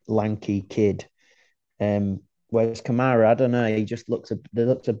little lanky kid. Whereas Kamara, I don't know, there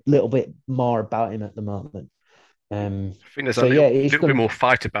looks a little bit more about him at the moment. I think there's a little bit more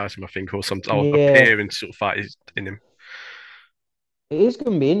fight about him, I think, or appearance sort of fight is in him. It is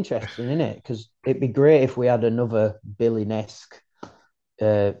going to be interesting, isn't it? Because it'd be great if we had another Billing-esque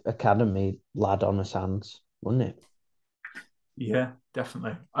academy lad on his hands, wouldn't it? Yeah,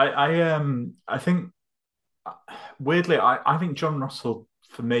 definitely. I think weirdly, I think John Russell,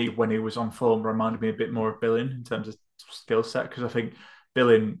 for me, when he was on form, reminded me a bit more of Billing in terms of skill set, because I think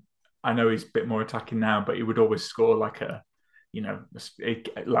Billing, I know he's a bit more attacking now, but he would always score like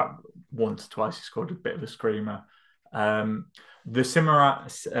once or twice he scored a bit of a screamer. The similar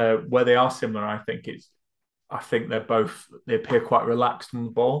where they are similar, I think they appear quite relaxed on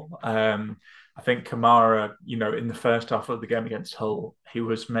the ball. I think Kamara, in the first half of the game against Hull, he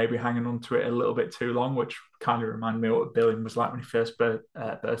was maybe hanging on to it a little bit too long, which kind of reminded me of what Billing was like when he first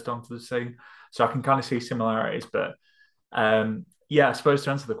burst onto the scene. So I can kind of see similarities, but I suppose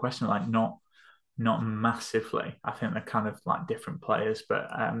to answer the question, like not massively. I think they're kind of like different players, but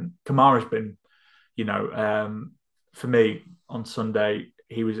Kamara's been, for me on Sunday,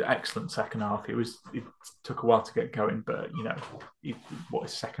 he was excellent second half. It took a while to get going, but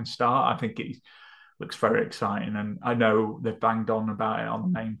his second start, I think he looks very exciting. And I know they've banged on about it on the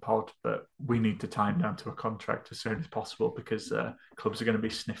main pod, but we need to tie him down to a contract as soon as possible, because clubs are going to be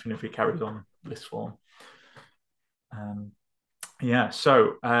sniffing if he carries on this form.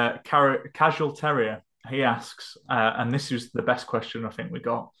 So Casual Terrier, he asks, and this is the best question I think we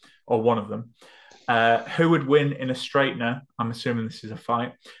got, or one of them. Who would win in a straightener? I'm assuming this is a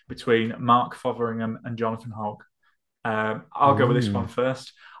fight between Mark Fotheringham and Jonathan Hogg. I'll go with this one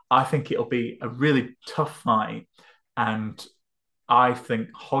first. I think it'll be a really tough fight, and I think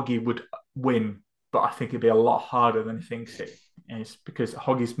Hoggy would win, but I think it'd be a lot harder than he thinks it is, because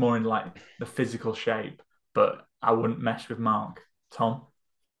Hoggy's more in like the physical shape, but I wouldn't mess with Mark. Tom?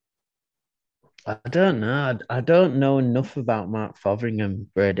 I don't know. I don't know enough about Mark Fotheringham,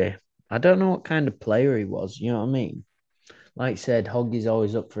 Brady. I don't know what kind of player he was. You know what I mean? Like I said, Hoggy's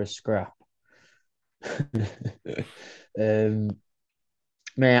always up for a scrap.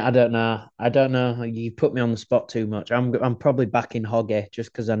 Man, I don't know. You put me on the spot too much. I'm probably backing Hoggy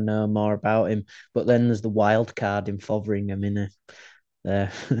just because I know more about him. But then there's the wild card in Fotheringham in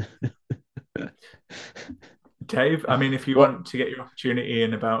there. Dave, I mean, if you want to get your opportunity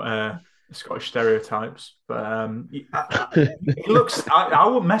in about Scottish stereotypes, but he looks. I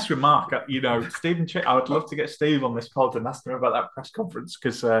wouldn't mess with Mark. Stephen. I would love to get Steve on this pod and ask him about that press conference,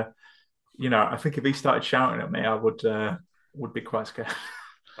 because I think if he started shouting at me, I would be quite scared.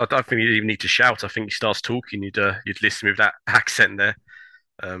 I don't think you even need to shout. I think he starts talking, you'd listen with that accent there.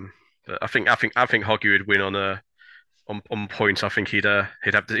 But I think Hoggy would win on points. I think he'd have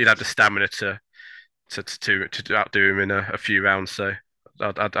the stamina to outdo him in a few rounds. So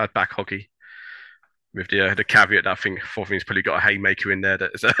I'd back Hoggy, with the caveat that I think Fotheringham's probably got a haymaker in there.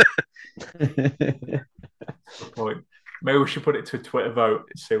 Good point. Maybe we should put it to a Twitter vote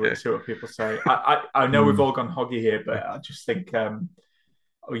and see what people say. I know we've all gone Hoggy here, but I just think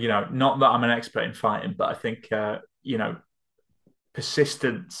not that I'm an expert in fighting, but I think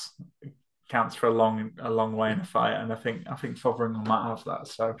persistence counts for a long way in a fight, and I think Fotheringham might have that.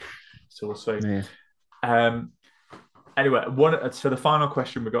 So we'll see. Yeah. Anyway, so the final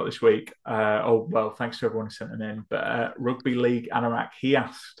question we got this week. Thanks to everyone who sent them in. But Rugby League Anorak, he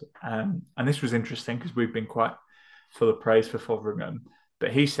asked, and this was interesting because we've been quite full of praise for Fotheringham.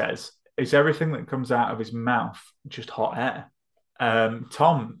 But he says, "Is everything that comes out of his mouth just hot air?"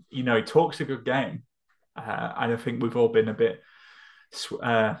 Tom, he talks a good game, and I think we've all been a bit,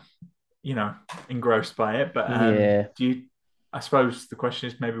 engrossed by it. But I suppose the question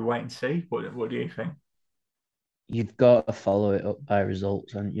is maybe wait and see. What do you think? You've got to follow it up by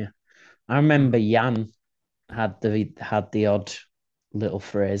results, haven't you? I remember Jan had the odd little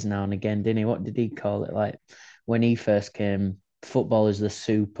phrase now and again, didn't he? What did he call it? Like when he first came, football is the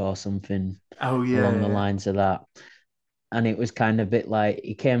soup or something Oh yeah, along the lines of that. And it was kind of a bit like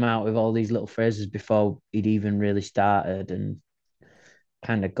he came out with all these little phrases before he'd even really started and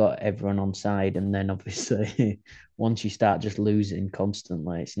kind of got everyone on side. And then obviously once you start just losing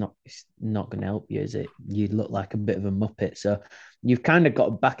constantly, it's not going to help you, is it? You look like a bit of a muppet. So you've kind of got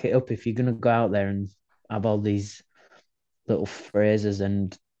to back it up if you're going to go out there and have all these little phrases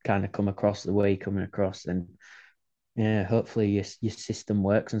and kind of come across the way you're coming across. And yeah, hopefully your system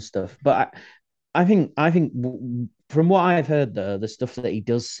works and stuff. But I think from what I've heard though, the stuff that he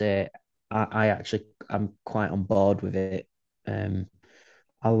does say, I'm quite on board with it.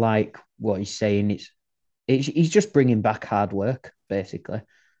 I like what he's saying. He's just bringing back hard work, basically.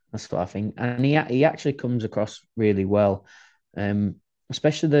 That's what I think, and he actually comes across really well,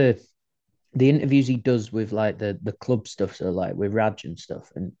 especially the interviews he does with like the club stuff, so like with Raj and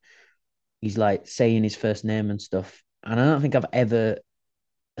stuff, and he's like saying his first name and stuff. And I don't think I've ever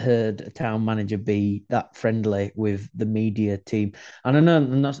heard a Town manager be that friendly with the media team. And I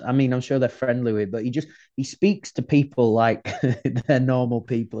know, I'm sure they're friendly with, but he speaks to people like they're normal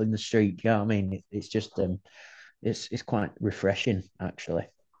people in the street. You know what I mean? It's just it's quite refreshing, actually.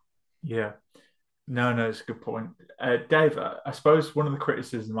 Yeah. No, it's a good point. Dave, I suppose one of the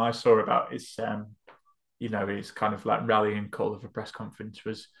criticism I saw about is, his kind of like rallying call of a press conference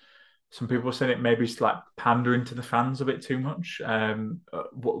was some people saying it maybe it's like pandering to the fans a bit too much.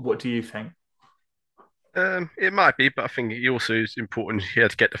 What do you think? It might be, but I think it also is important here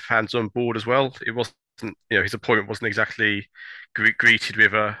to get the fans on board as well. It wasn't, his appointment wasn't exactly greeted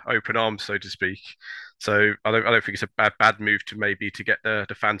with open arms, so to speak. So I don't think it's a bad move to get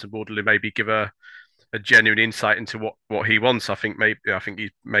the fans on board and maybe give a genuine insight into what he wants. I think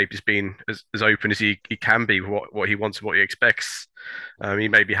he's maybe just been as open as he can be with what he wants and what he expects. He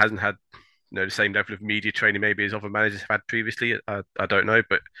maybe hasn't had the same level of media training maybe as other managers have had previously. I don't know,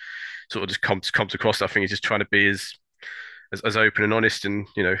 but sort of just comes across. I think he's just trying to be as open and honest, and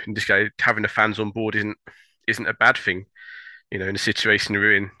in this case, having the fans on board isn't a bad thing. In the situation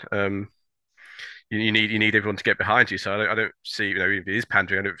we're in, you need everyone to get behind you. So I don't see, if it is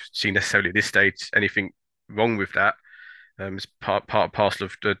pandering, I don't see necessarily at this stage anything wrong with that. It's part parcel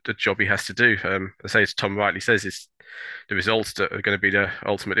of the job he has to do. I say, as Tom rightly says, it's the results that are going to be the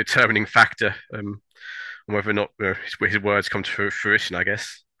ultimate determining factor on whether or not his words come to fruition, I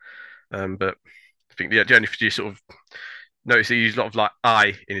guess. But I think the only thing you sort of notice he used a lot of like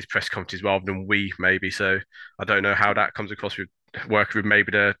I in his press conferences rather than we maybe. So I don't know how that comes across with working with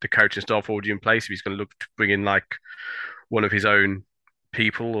maybe the coaching staff already in place. If he's going to look to bring in like one of his own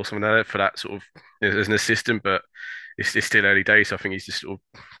people or something like that for that sort of as an assistant, but it's still early days. So I think he's just sort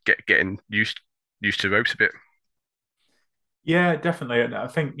of getting used to the ropes a bit. Yeah, definitely. And I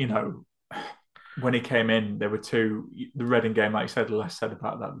think, when he came in, there were the Reading game, like you said, the less said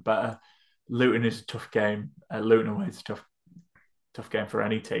about that, the better. Luton is a tough game. Luton away is a tough game for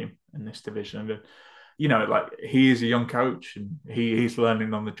any team in this division. And, like he is a young coach and he's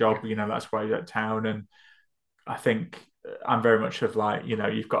learning on the job. That's why he's at Town. And I think I'm very much of like,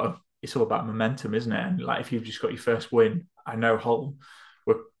 it's all about momentum, isn't it? And like if you've just got your first win, I know Hull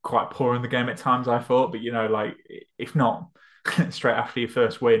were quite poor in the game at times, I thought, but like if not straight after your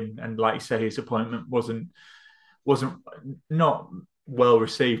first win, and like you say, his appointment wasn't not well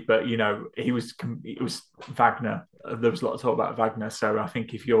received, but it was Wagner. There was a lot of talk about Wagner, so I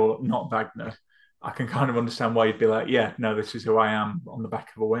think if you're not Wagner, I can kind of understand why you'd be like, yeah, no, this is who I am on the back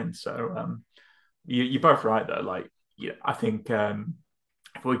of a win. So you're both right though. Like, yeah, I think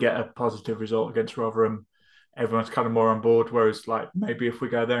if we get a positive result against Rotherham, everyone's kind of more on board. Whereas, like, maybe if we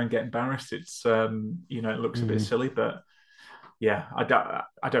go there and get embarrassed, it's it looks a bit silly. But yeah, I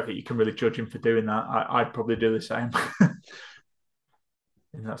don't think you can really judge him for doing that. I'd probably do the same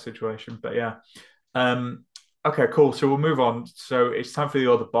in that situation. But yeah, okay, cool. So we'll move on. So it's time for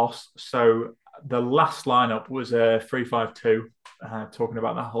the other boss. So the last lineup was a 3-5-2, talking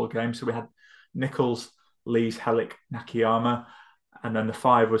about that whole game. So we had Nichols, Lees, Hellick, Nakayama. And then the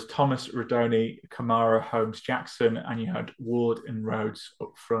 5 was Thomas, Rodoni, Kamara, Holmes, Jackson, and you had Ward and Rhodes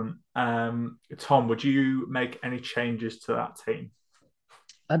up front. Tom, would you make any changes to that team?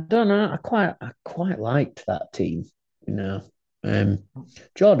 I don't know. I quite liked that team.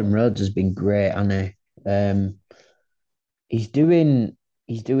 Jordan Rhodes has been great, hasn't he? He's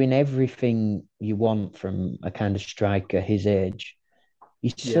doing everything you want from a kind of striker his age.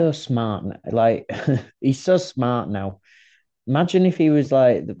 He's so smart. Like he's so smart now. Imagine if he was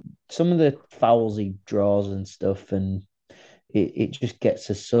like some of the fouls he draws and stuff, and it just gets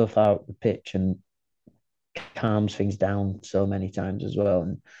us so far out the pitch. And calms things down so many times as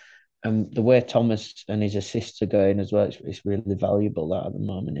well. And the way Thomas and his assists are going as well, it's really valuable that at the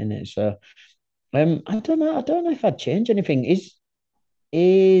moment, isn't it? So I don't know. I don't know if I'd change anything. Is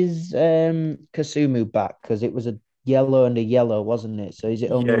Kasumu back? Because it was a yellow and a yellow, wasn't it? So is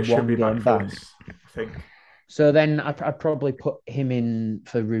it only it should one be game back for back? this, I think. So then I'd probably put him in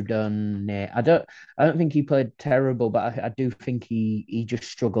for Rudone. I don't think he played terrible, but I do think he just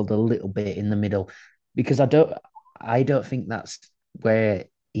struggled a little bit in the middle because I don't think that's where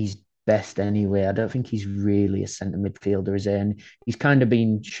he's best anyway. I don't think he's really a centre midfielder, is he? And he's kind of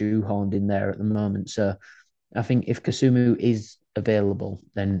been shoehorned in there at the moment. So I think if Kasumu is available,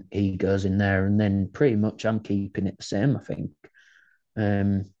 then he goes in there, and then pretty much I'm keeping it the same, I think.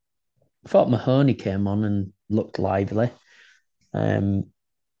 I thought Mahoney came on and looked lively.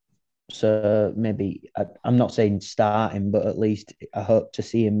 So maybe I'm not saying start him, but at least I hope to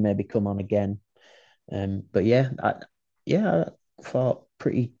see him maybe come on again. But I thought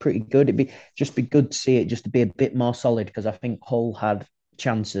pretty good. It'd be good to see it just to be a bit more solid because I think Hull had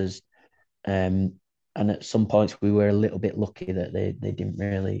chances, and at some points we were a little bit lucky that they didn't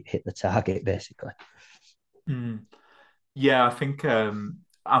really hit the target basically. Yeah, I think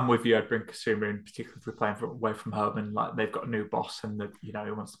I'm with you. I'd bring Kasuma in, particularly if we're playing away from home and like they've got a new boss and he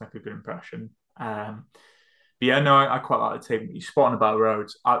wants to make a good impression. But yeah, no, I quite like the team. You're spot on about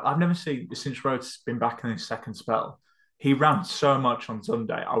Rhodes. I've never seen since Rhodes been back in his second spell. He ran so much on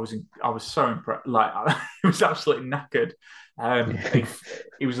Sunday. I was so impressed. Like he was absolutely knackered.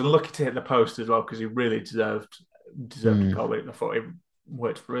 He was unlucky to hit the post as well because he really deserved a goal. I thought he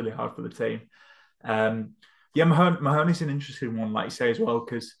worked really hard for the team. Yeah, Mahoney's an interesting one, like you say as well,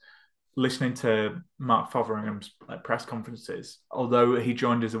 because listening to Mark Fotheringham's press conferences, although he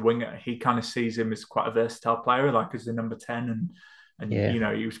joined as a winger, he kind of sees him as quite a versatile player, like as the number 10, and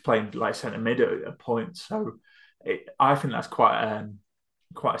he was playing like centre mid at a point. So I think that's quite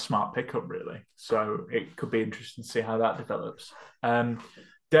a smart pickup, really. So it could be interesting to see how that develops.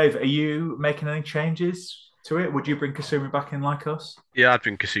 Dave, are you making any changes to it? Would you bring Kasumi back in like us? Yeah, I'd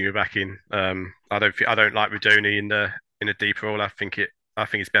bring Kasumi back in. I don't like Rudoni in a deep role. I think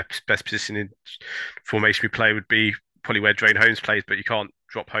his best position in formation we play would be probably where Drain Holmes plays, but you can't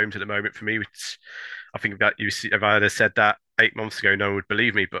drop Holmes at the moment for me. I think that if I had said that 8 months ago, no one would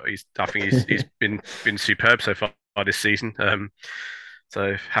believe me. But I think he's been superb so far this season.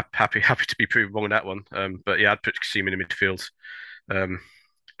 So happy to be proven wrong on that one. But yeah, I'd put Kasumi in the midfield.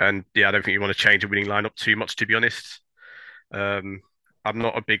 And yeah, I don't think you want to change a winning lineup too much, to be honest. I'm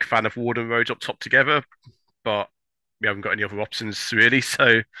not a big fan of Ward and Rhodes up top together, but we haven't got any other options really.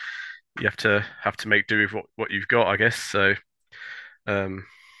 So you have to make do with what you've got, I guess. So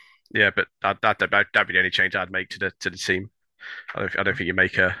yeah, but that'd be the only change I'd make to the team. I don't think you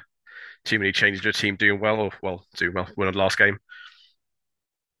make too many changes to a team doing well doing well. Won the last game.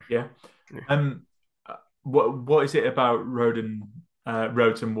 Yeah. What is it about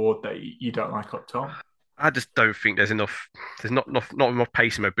Rhodes and Ward that you don't like up top? I just don't think there's not enough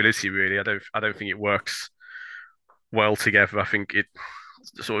pace and mobility really. I don't think it works well together. I think it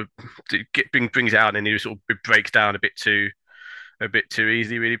sort of brings it out and it sort of breaks down a bit too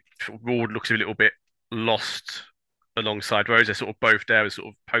easily. Really, Ward looks a little bit lost alongside Rose. They're sort of both there as sort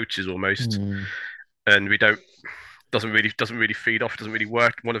of poachers almost, and doesn't really feed off. Doesn't really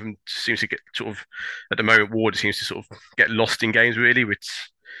work. One of them seems to get sort of at the moment. Ward seems to sort of get lost in games really, which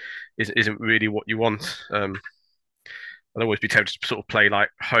isn't really what you want. I'd always be tempted to sort of play like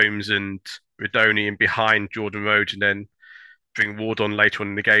Holmes and Rudoni in behind Jordan Rhodes and then bring Ward on later on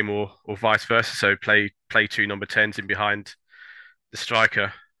in the game or vice versa. So play 2 number 10s in behind the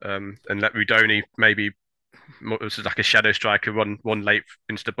striker and let Rudoni maybe like a shadow striker run late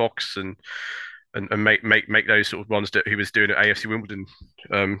into the box and make those sort of runs that he was doing at AFC Wimbledon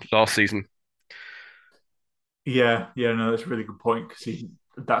last season. Yeah, no, that's a really good point because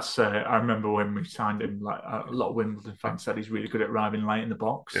I remember when we signed him, like a lot of Wimbledon fans said he's really good at arriving late in the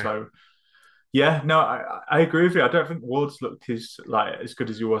box. Yeah. So yeah, no, I agree with you. I don't think Ward's looked as good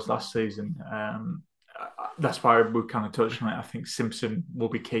as he was last season. That's why we kind of touched on it. I think Simpson will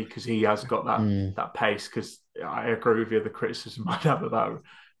be key because he has got that pace. Because I agree with you, the criticism I'd have about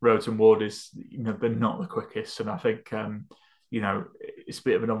Rhodes and Ward is they're not the quickest, and I think it's a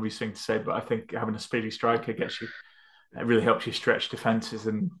bit of an obvious thing to say, but I think having a speedy striker it really helps you stretch defences,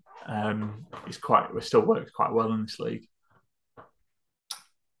 and it still works quite well in this league.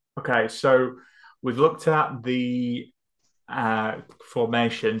 Okay, so we've looked at the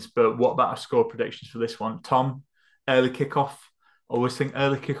formations, but what about our score predictions for this one? Tom, early kickoff. I always think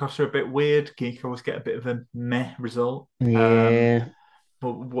early kickoffs are a bit weird. Can you always get a bit of a meh result? Yeah.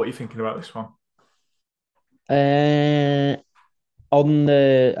 But what are you thinking about this one? I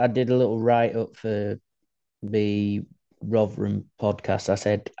did a little write up for the Rotherham podcast. I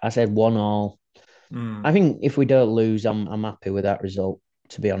said 1-1. I think if we don't lose, I'm happy with that result,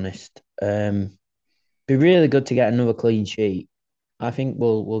 to be honest. Be really good to get another clean sheet. I think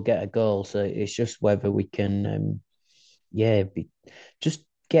we'll get a goal. So it's just whether we can, just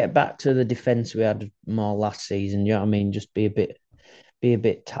get back to the defence we had more last season. You know what I mean? Just be a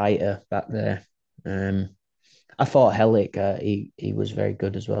bit tighter back there. I thought Hellick, he was very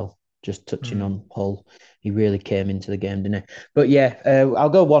good as well. Just touching on Hull, he really came into the game, didn't he? But yeah, I'll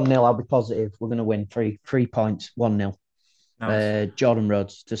go 1-0. I'll be positive. We're going to win 3 points, 1-0. Nice. Jordan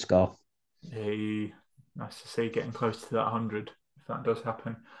Rhodes to score. Hey, nice to see getting close to that 100 if that does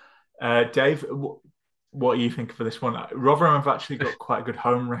happen. Dave, what do you think for this one? Rotherham have actually got quite a good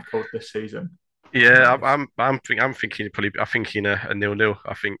home record this season. Yeah, I'm thinking a 0-0.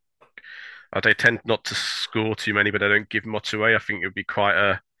 I think they tend not to score too many, but they don't give much away. I think it would be quite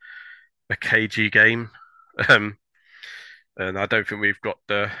a cagey game, and I don't think we've got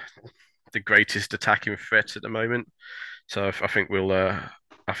the greatest attacking threat at the moment. So I think I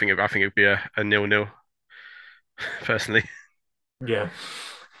think it'd be a 0-0. Personally, yeah,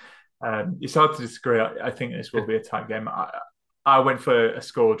 it's hard to disagree. I think this will be a tight game. I went for a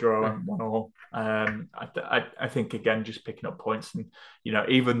score draw and 1-1. I think again, just picking up points, and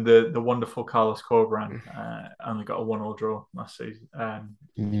even the wonderful Carlos Corberán only got a 1-1 draw last season.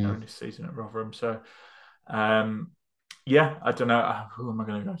 In this season at Rotherham. So, I don't know. Who am I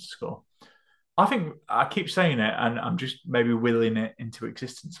going to go to score? I think I keep saying it, and I'm just maybe willing it into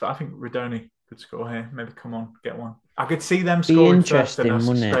existence. But I think Redoni could score here. Maybe come on, get one. I could see them scoring first and us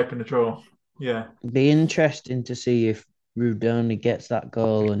scraping the draw. Yeah, be interesting to see if Redoni gets that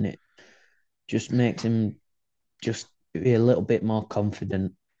goal, and it just makes him just be a little bit more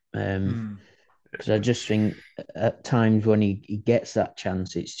confident. Because I just think at times when he gets that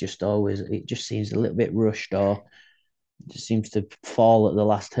chance, it just seems a little bit rushed, or just seems to fall at the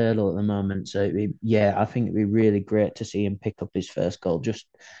last hurdle at the moment. So I think it'd be really great to see him pick up his first goal, just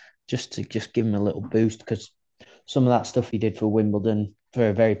to give him a little boost, because some of that stuff he did for Wimbledon,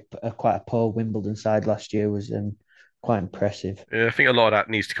 for quite a poor Wimbledon side last year, was quite impressive. Yeah, I think a lot of that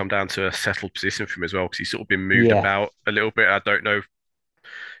needs to come down to a settled position for him as well, because he's sort of been moved about a little bit. I don't know.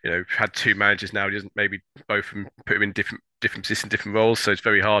 Had 2 managers now. He doesn't maybe both of them put him in different positions, different roles. So it's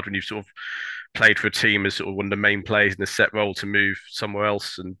very hard when you've sort of played for a team as sort of one of the main players in a set role to move somewhere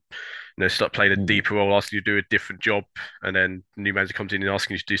else and start playing a deeper role, asking you to do a different job, and then the new manager comes in and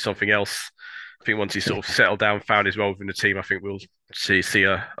asking you to do something else. I think once he's sort of settled down, found his role within the team, I think we'll see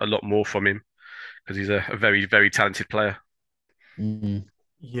a lot more from him, because he's a very, very talented player.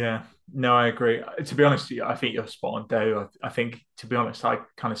 Yeah, no, I agree. To be honest, I think you're spot on, Dave. I think, to be honest, I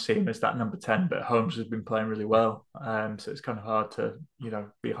kind of see him as that number 10, but Holmes has been playing really well. So it's kind of hard to,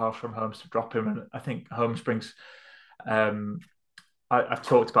 be harsh on Holmes to drop him. And I think Holmes brings, I've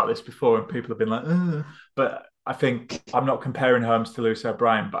talked about this before and people have been like, ugh. But I think I'm not comparing Holmes to Lewis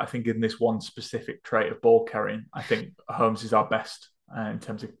O'Brien, but I think in this one specific trait of ball carrying, I think Holmes is our best in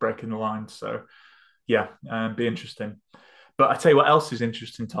terms of breaking the line. So, yeah, be interesting. But I tell you what else is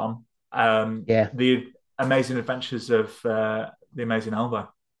interesting, Tom. The amazing adventures of the Amazing Elbow.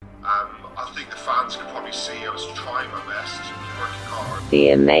 I think the fans can probably see I was trying my best, working hard.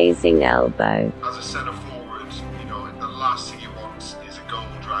 The Amazing Elbow. As a centre forward, the last thing you want is a goal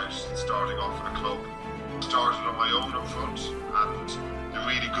drought starting off in a club. Started on my own up front, and the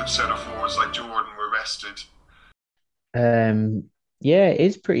really good centre forwards like Jordan were rested. It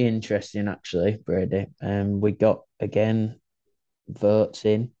is pretty interesting actually, Brady. We got votes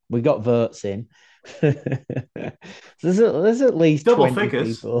in. there's at least double 20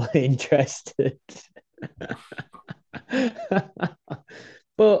 figures. People interested.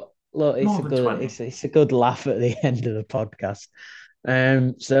 But look, it's a good laugh at the end of the podcast.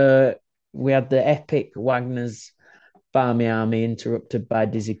 So we had the epic Wagner's Barmy Army interrupted by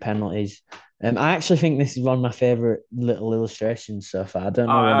dizzy penalties. I actually think this is one of my favourite little illustrations so far. I don't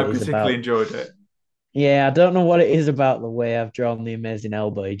know what it is about. I particularly enjoyed it. Yeah, I don't know what it is about the way I've drawn the Amazing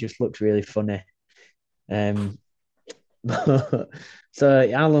Elbow. He just looks really funny. So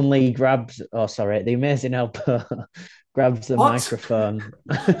Alan Lee the Amazing Elbow grabs the microphone.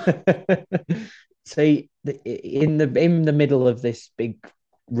 See, in the middle of this big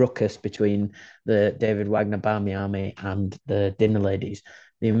ruckus between the David Wagner Barmy Army and the Dinner Ladies,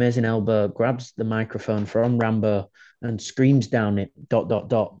 the Amazing Elbow grabs the microphone from Rambo and screams down it, ...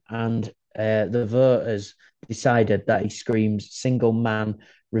 And the voters decided that he screams, "Single man,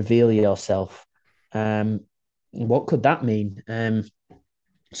 reveal yourself." What could that mean?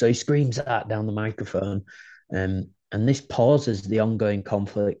 So he screams that down the microphone, And this pauses the ongoing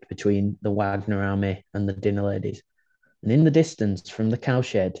conflict between the Wagner army and the dinner ladies. And in the distance from the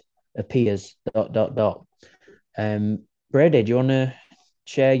cowshed appears ... Brady, do you want to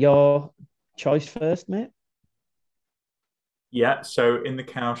share your choice first, mate? Yeah, so in the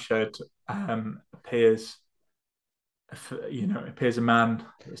cowshed appears a man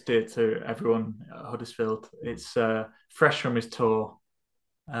that's dear to everyone at Huddersfield. It's fresh from his tour,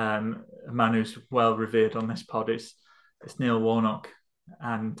 a man who's well revered on this pod. It's Neil Warnock,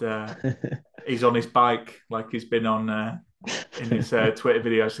 and he's on his bike like he's been on in his Twitter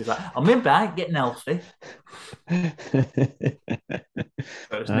videos. He's like, "I'm in bike getting healthy." So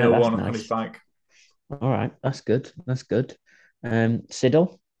it's Neil Warnock on his bike. All right, that's good. That's good.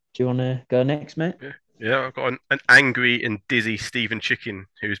 Siddle, do you want to go next, mate? Yeah, I've got an angry and dizzy Stephen Chicken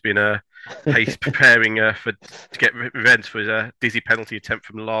who's been preparing to get revenge for his dizzy penalty attempt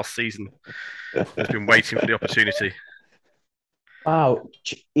from last season. Has been waiting for the opportunity. Wow,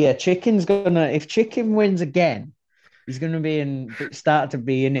 Chicken's gonna. If Chicken wins again, he's gonna start to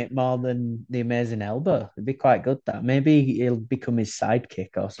be in it more than the Amazing Elbow. It'd be quite good. That maybe he'll become his sidekick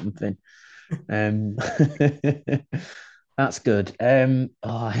or something. That's good.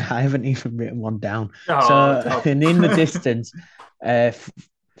 I haven't even written one down. And in the distance,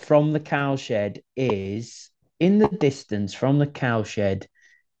 from the cowshed is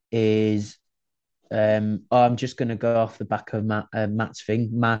I'm just going to go off the back of Matt's thing,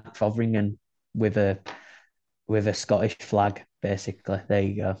 Mark Fotheringham with a Scottish flag, basically. There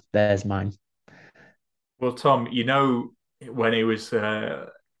you go. There's mine. Well, Tom, when he was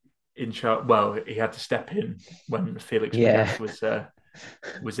in charge, well, he had to step in when Felix Magath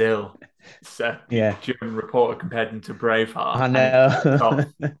was ill. So German reporter compared him to Braveheart. I know.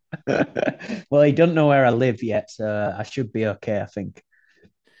 Well, he doesn't know where I live yet, so I should be okay, I think.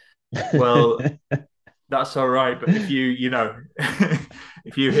 Well, that's all right. But if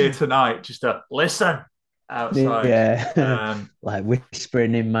if you hear tonight, just listen outside, like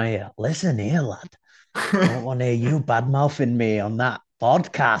whispering in my ear, listen here, lad. I don't want to hear you bad mouthing me on that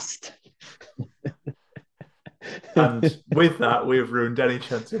podcast. And with that, we have ruined any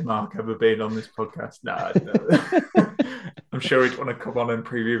chance of Mark ever being on this podcast. No. I'm sure he'd want to come on and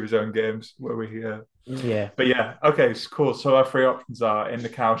preview his own games where we. But yeah, okay, cool. So our three options are in the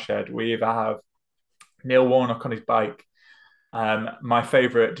cowshed. We either have Neil Warnock on his bike. My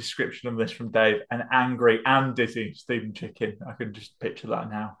favourite description of this from Dave: an angry and dizzy Stephen Chicken. I can just picture that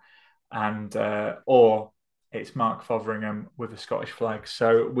now. And or it's Mark Fotheringham with a Scottish flag.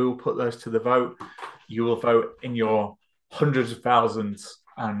 So we'll put those to the vote. You will vote in your hundreds of thousands,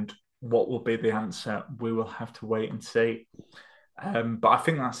 and what will be the answer? We will have to wait and see. But I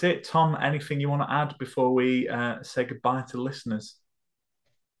think that's it. Tom, anything you want to add before we say goodbye to the listeners?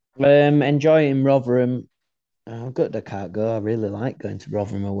 Enjoy in Rotherham. I've got the can't go. I really like going to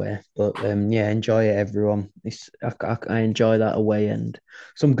Rotherham away, but enjoy it, everyone. I enjoy that away end.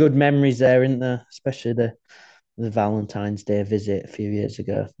 Some good memories there, isn't there? Especially the Valentine's Day visit a few years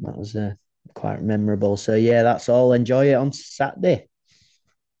ago. That was quite memorable. So that's all. Enjoy it on Saturday.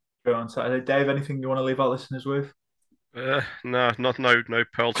 Go on Saturday, Dave. Anything you want to leave our listeners with? No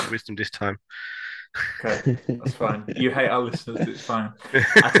pearls of wisdom this time. Okay, that's fine. You hate our listeners, it's fine.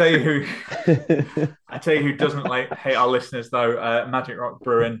 I tell you who doesn't hate our listeners though. Magic Rock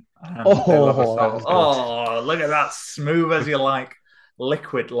Brewing. They love us all. Look at that, smooth as you like,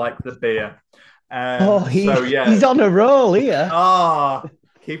 liquid like the beer. He's on a roll here.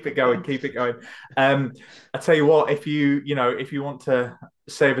 Keep it going. I tell you what, if you want to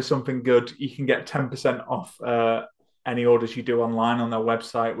savour something good, you can get 10% off any orders you do online on their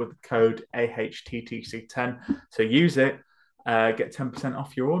website with the code AHTTC10. So use it, get 10%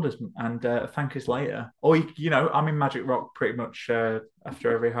 off your orders, and thank us later. Or I'm in Magic Rock pretty much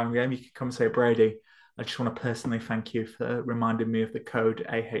after every home game. You can come and say, Brady, I just want to personally thank you for reminding me of the code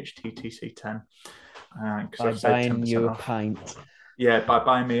AHTTC10. By buying you a pint. Yeah, by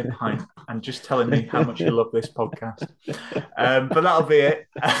buying me a pint and just telling me how much you love this podcast. But that'll be it.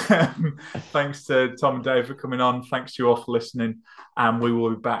 Thanks to Tom and Dave for coming on. Thanks to you all for listening. And we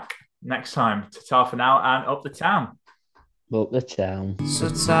will be back next time. Ta-ta for now and up the town. Up the town. So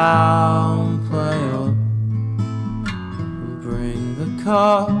town play up, bring the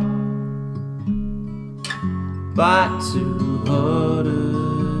car back to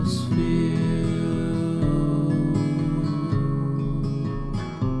Huddersfield.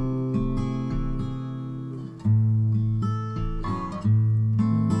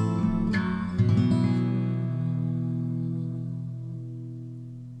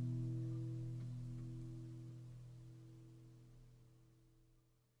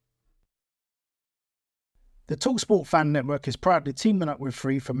 TalkSport Fan Network is proudly teaming up with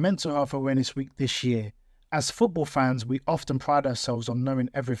Free for Mental Health Awareness Week this year. As football fans, we often pride ourselves on knowing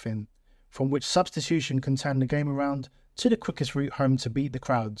everything, from which substitution can turn the game around to the quickest route home to beat the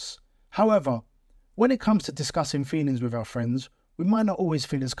crowds. However, when it comes to discussing feelings with our friends, we might not always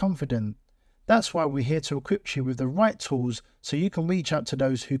feel as confident. That's why we're here to equip you with the right tools so you can reach out to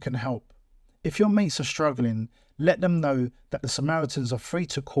those who can help. If your mates are struggling, let them know that the Samaritans are free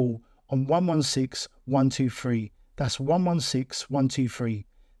to call on 116 123. That's 116 123.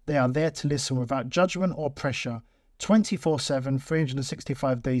 They are there to listen without judgment or pressure, 24/7,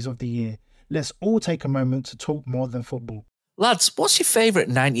 365 days of the year. Let's all take a moment to talk more than football. Lads, what's your favourite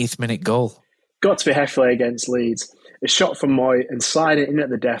 90th minute goal? Got to be Hefele against Leeds. A shot from Moy and sliding in at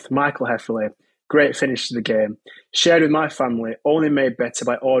the death, Michael Hefele. Great finish to the game. Shared with my family, only made better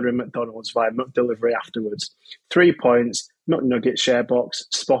by ordering McDonald's via McDelivery afterwards. 3 points, McNugget share box,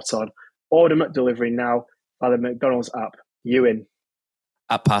 spot on. Order McDelivery now by the McDonald's app. You in.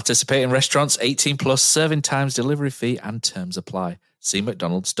 At participating restaurants, 18 plus, serving times, delivery fee and terms apply. See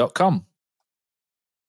mcdonalds.com.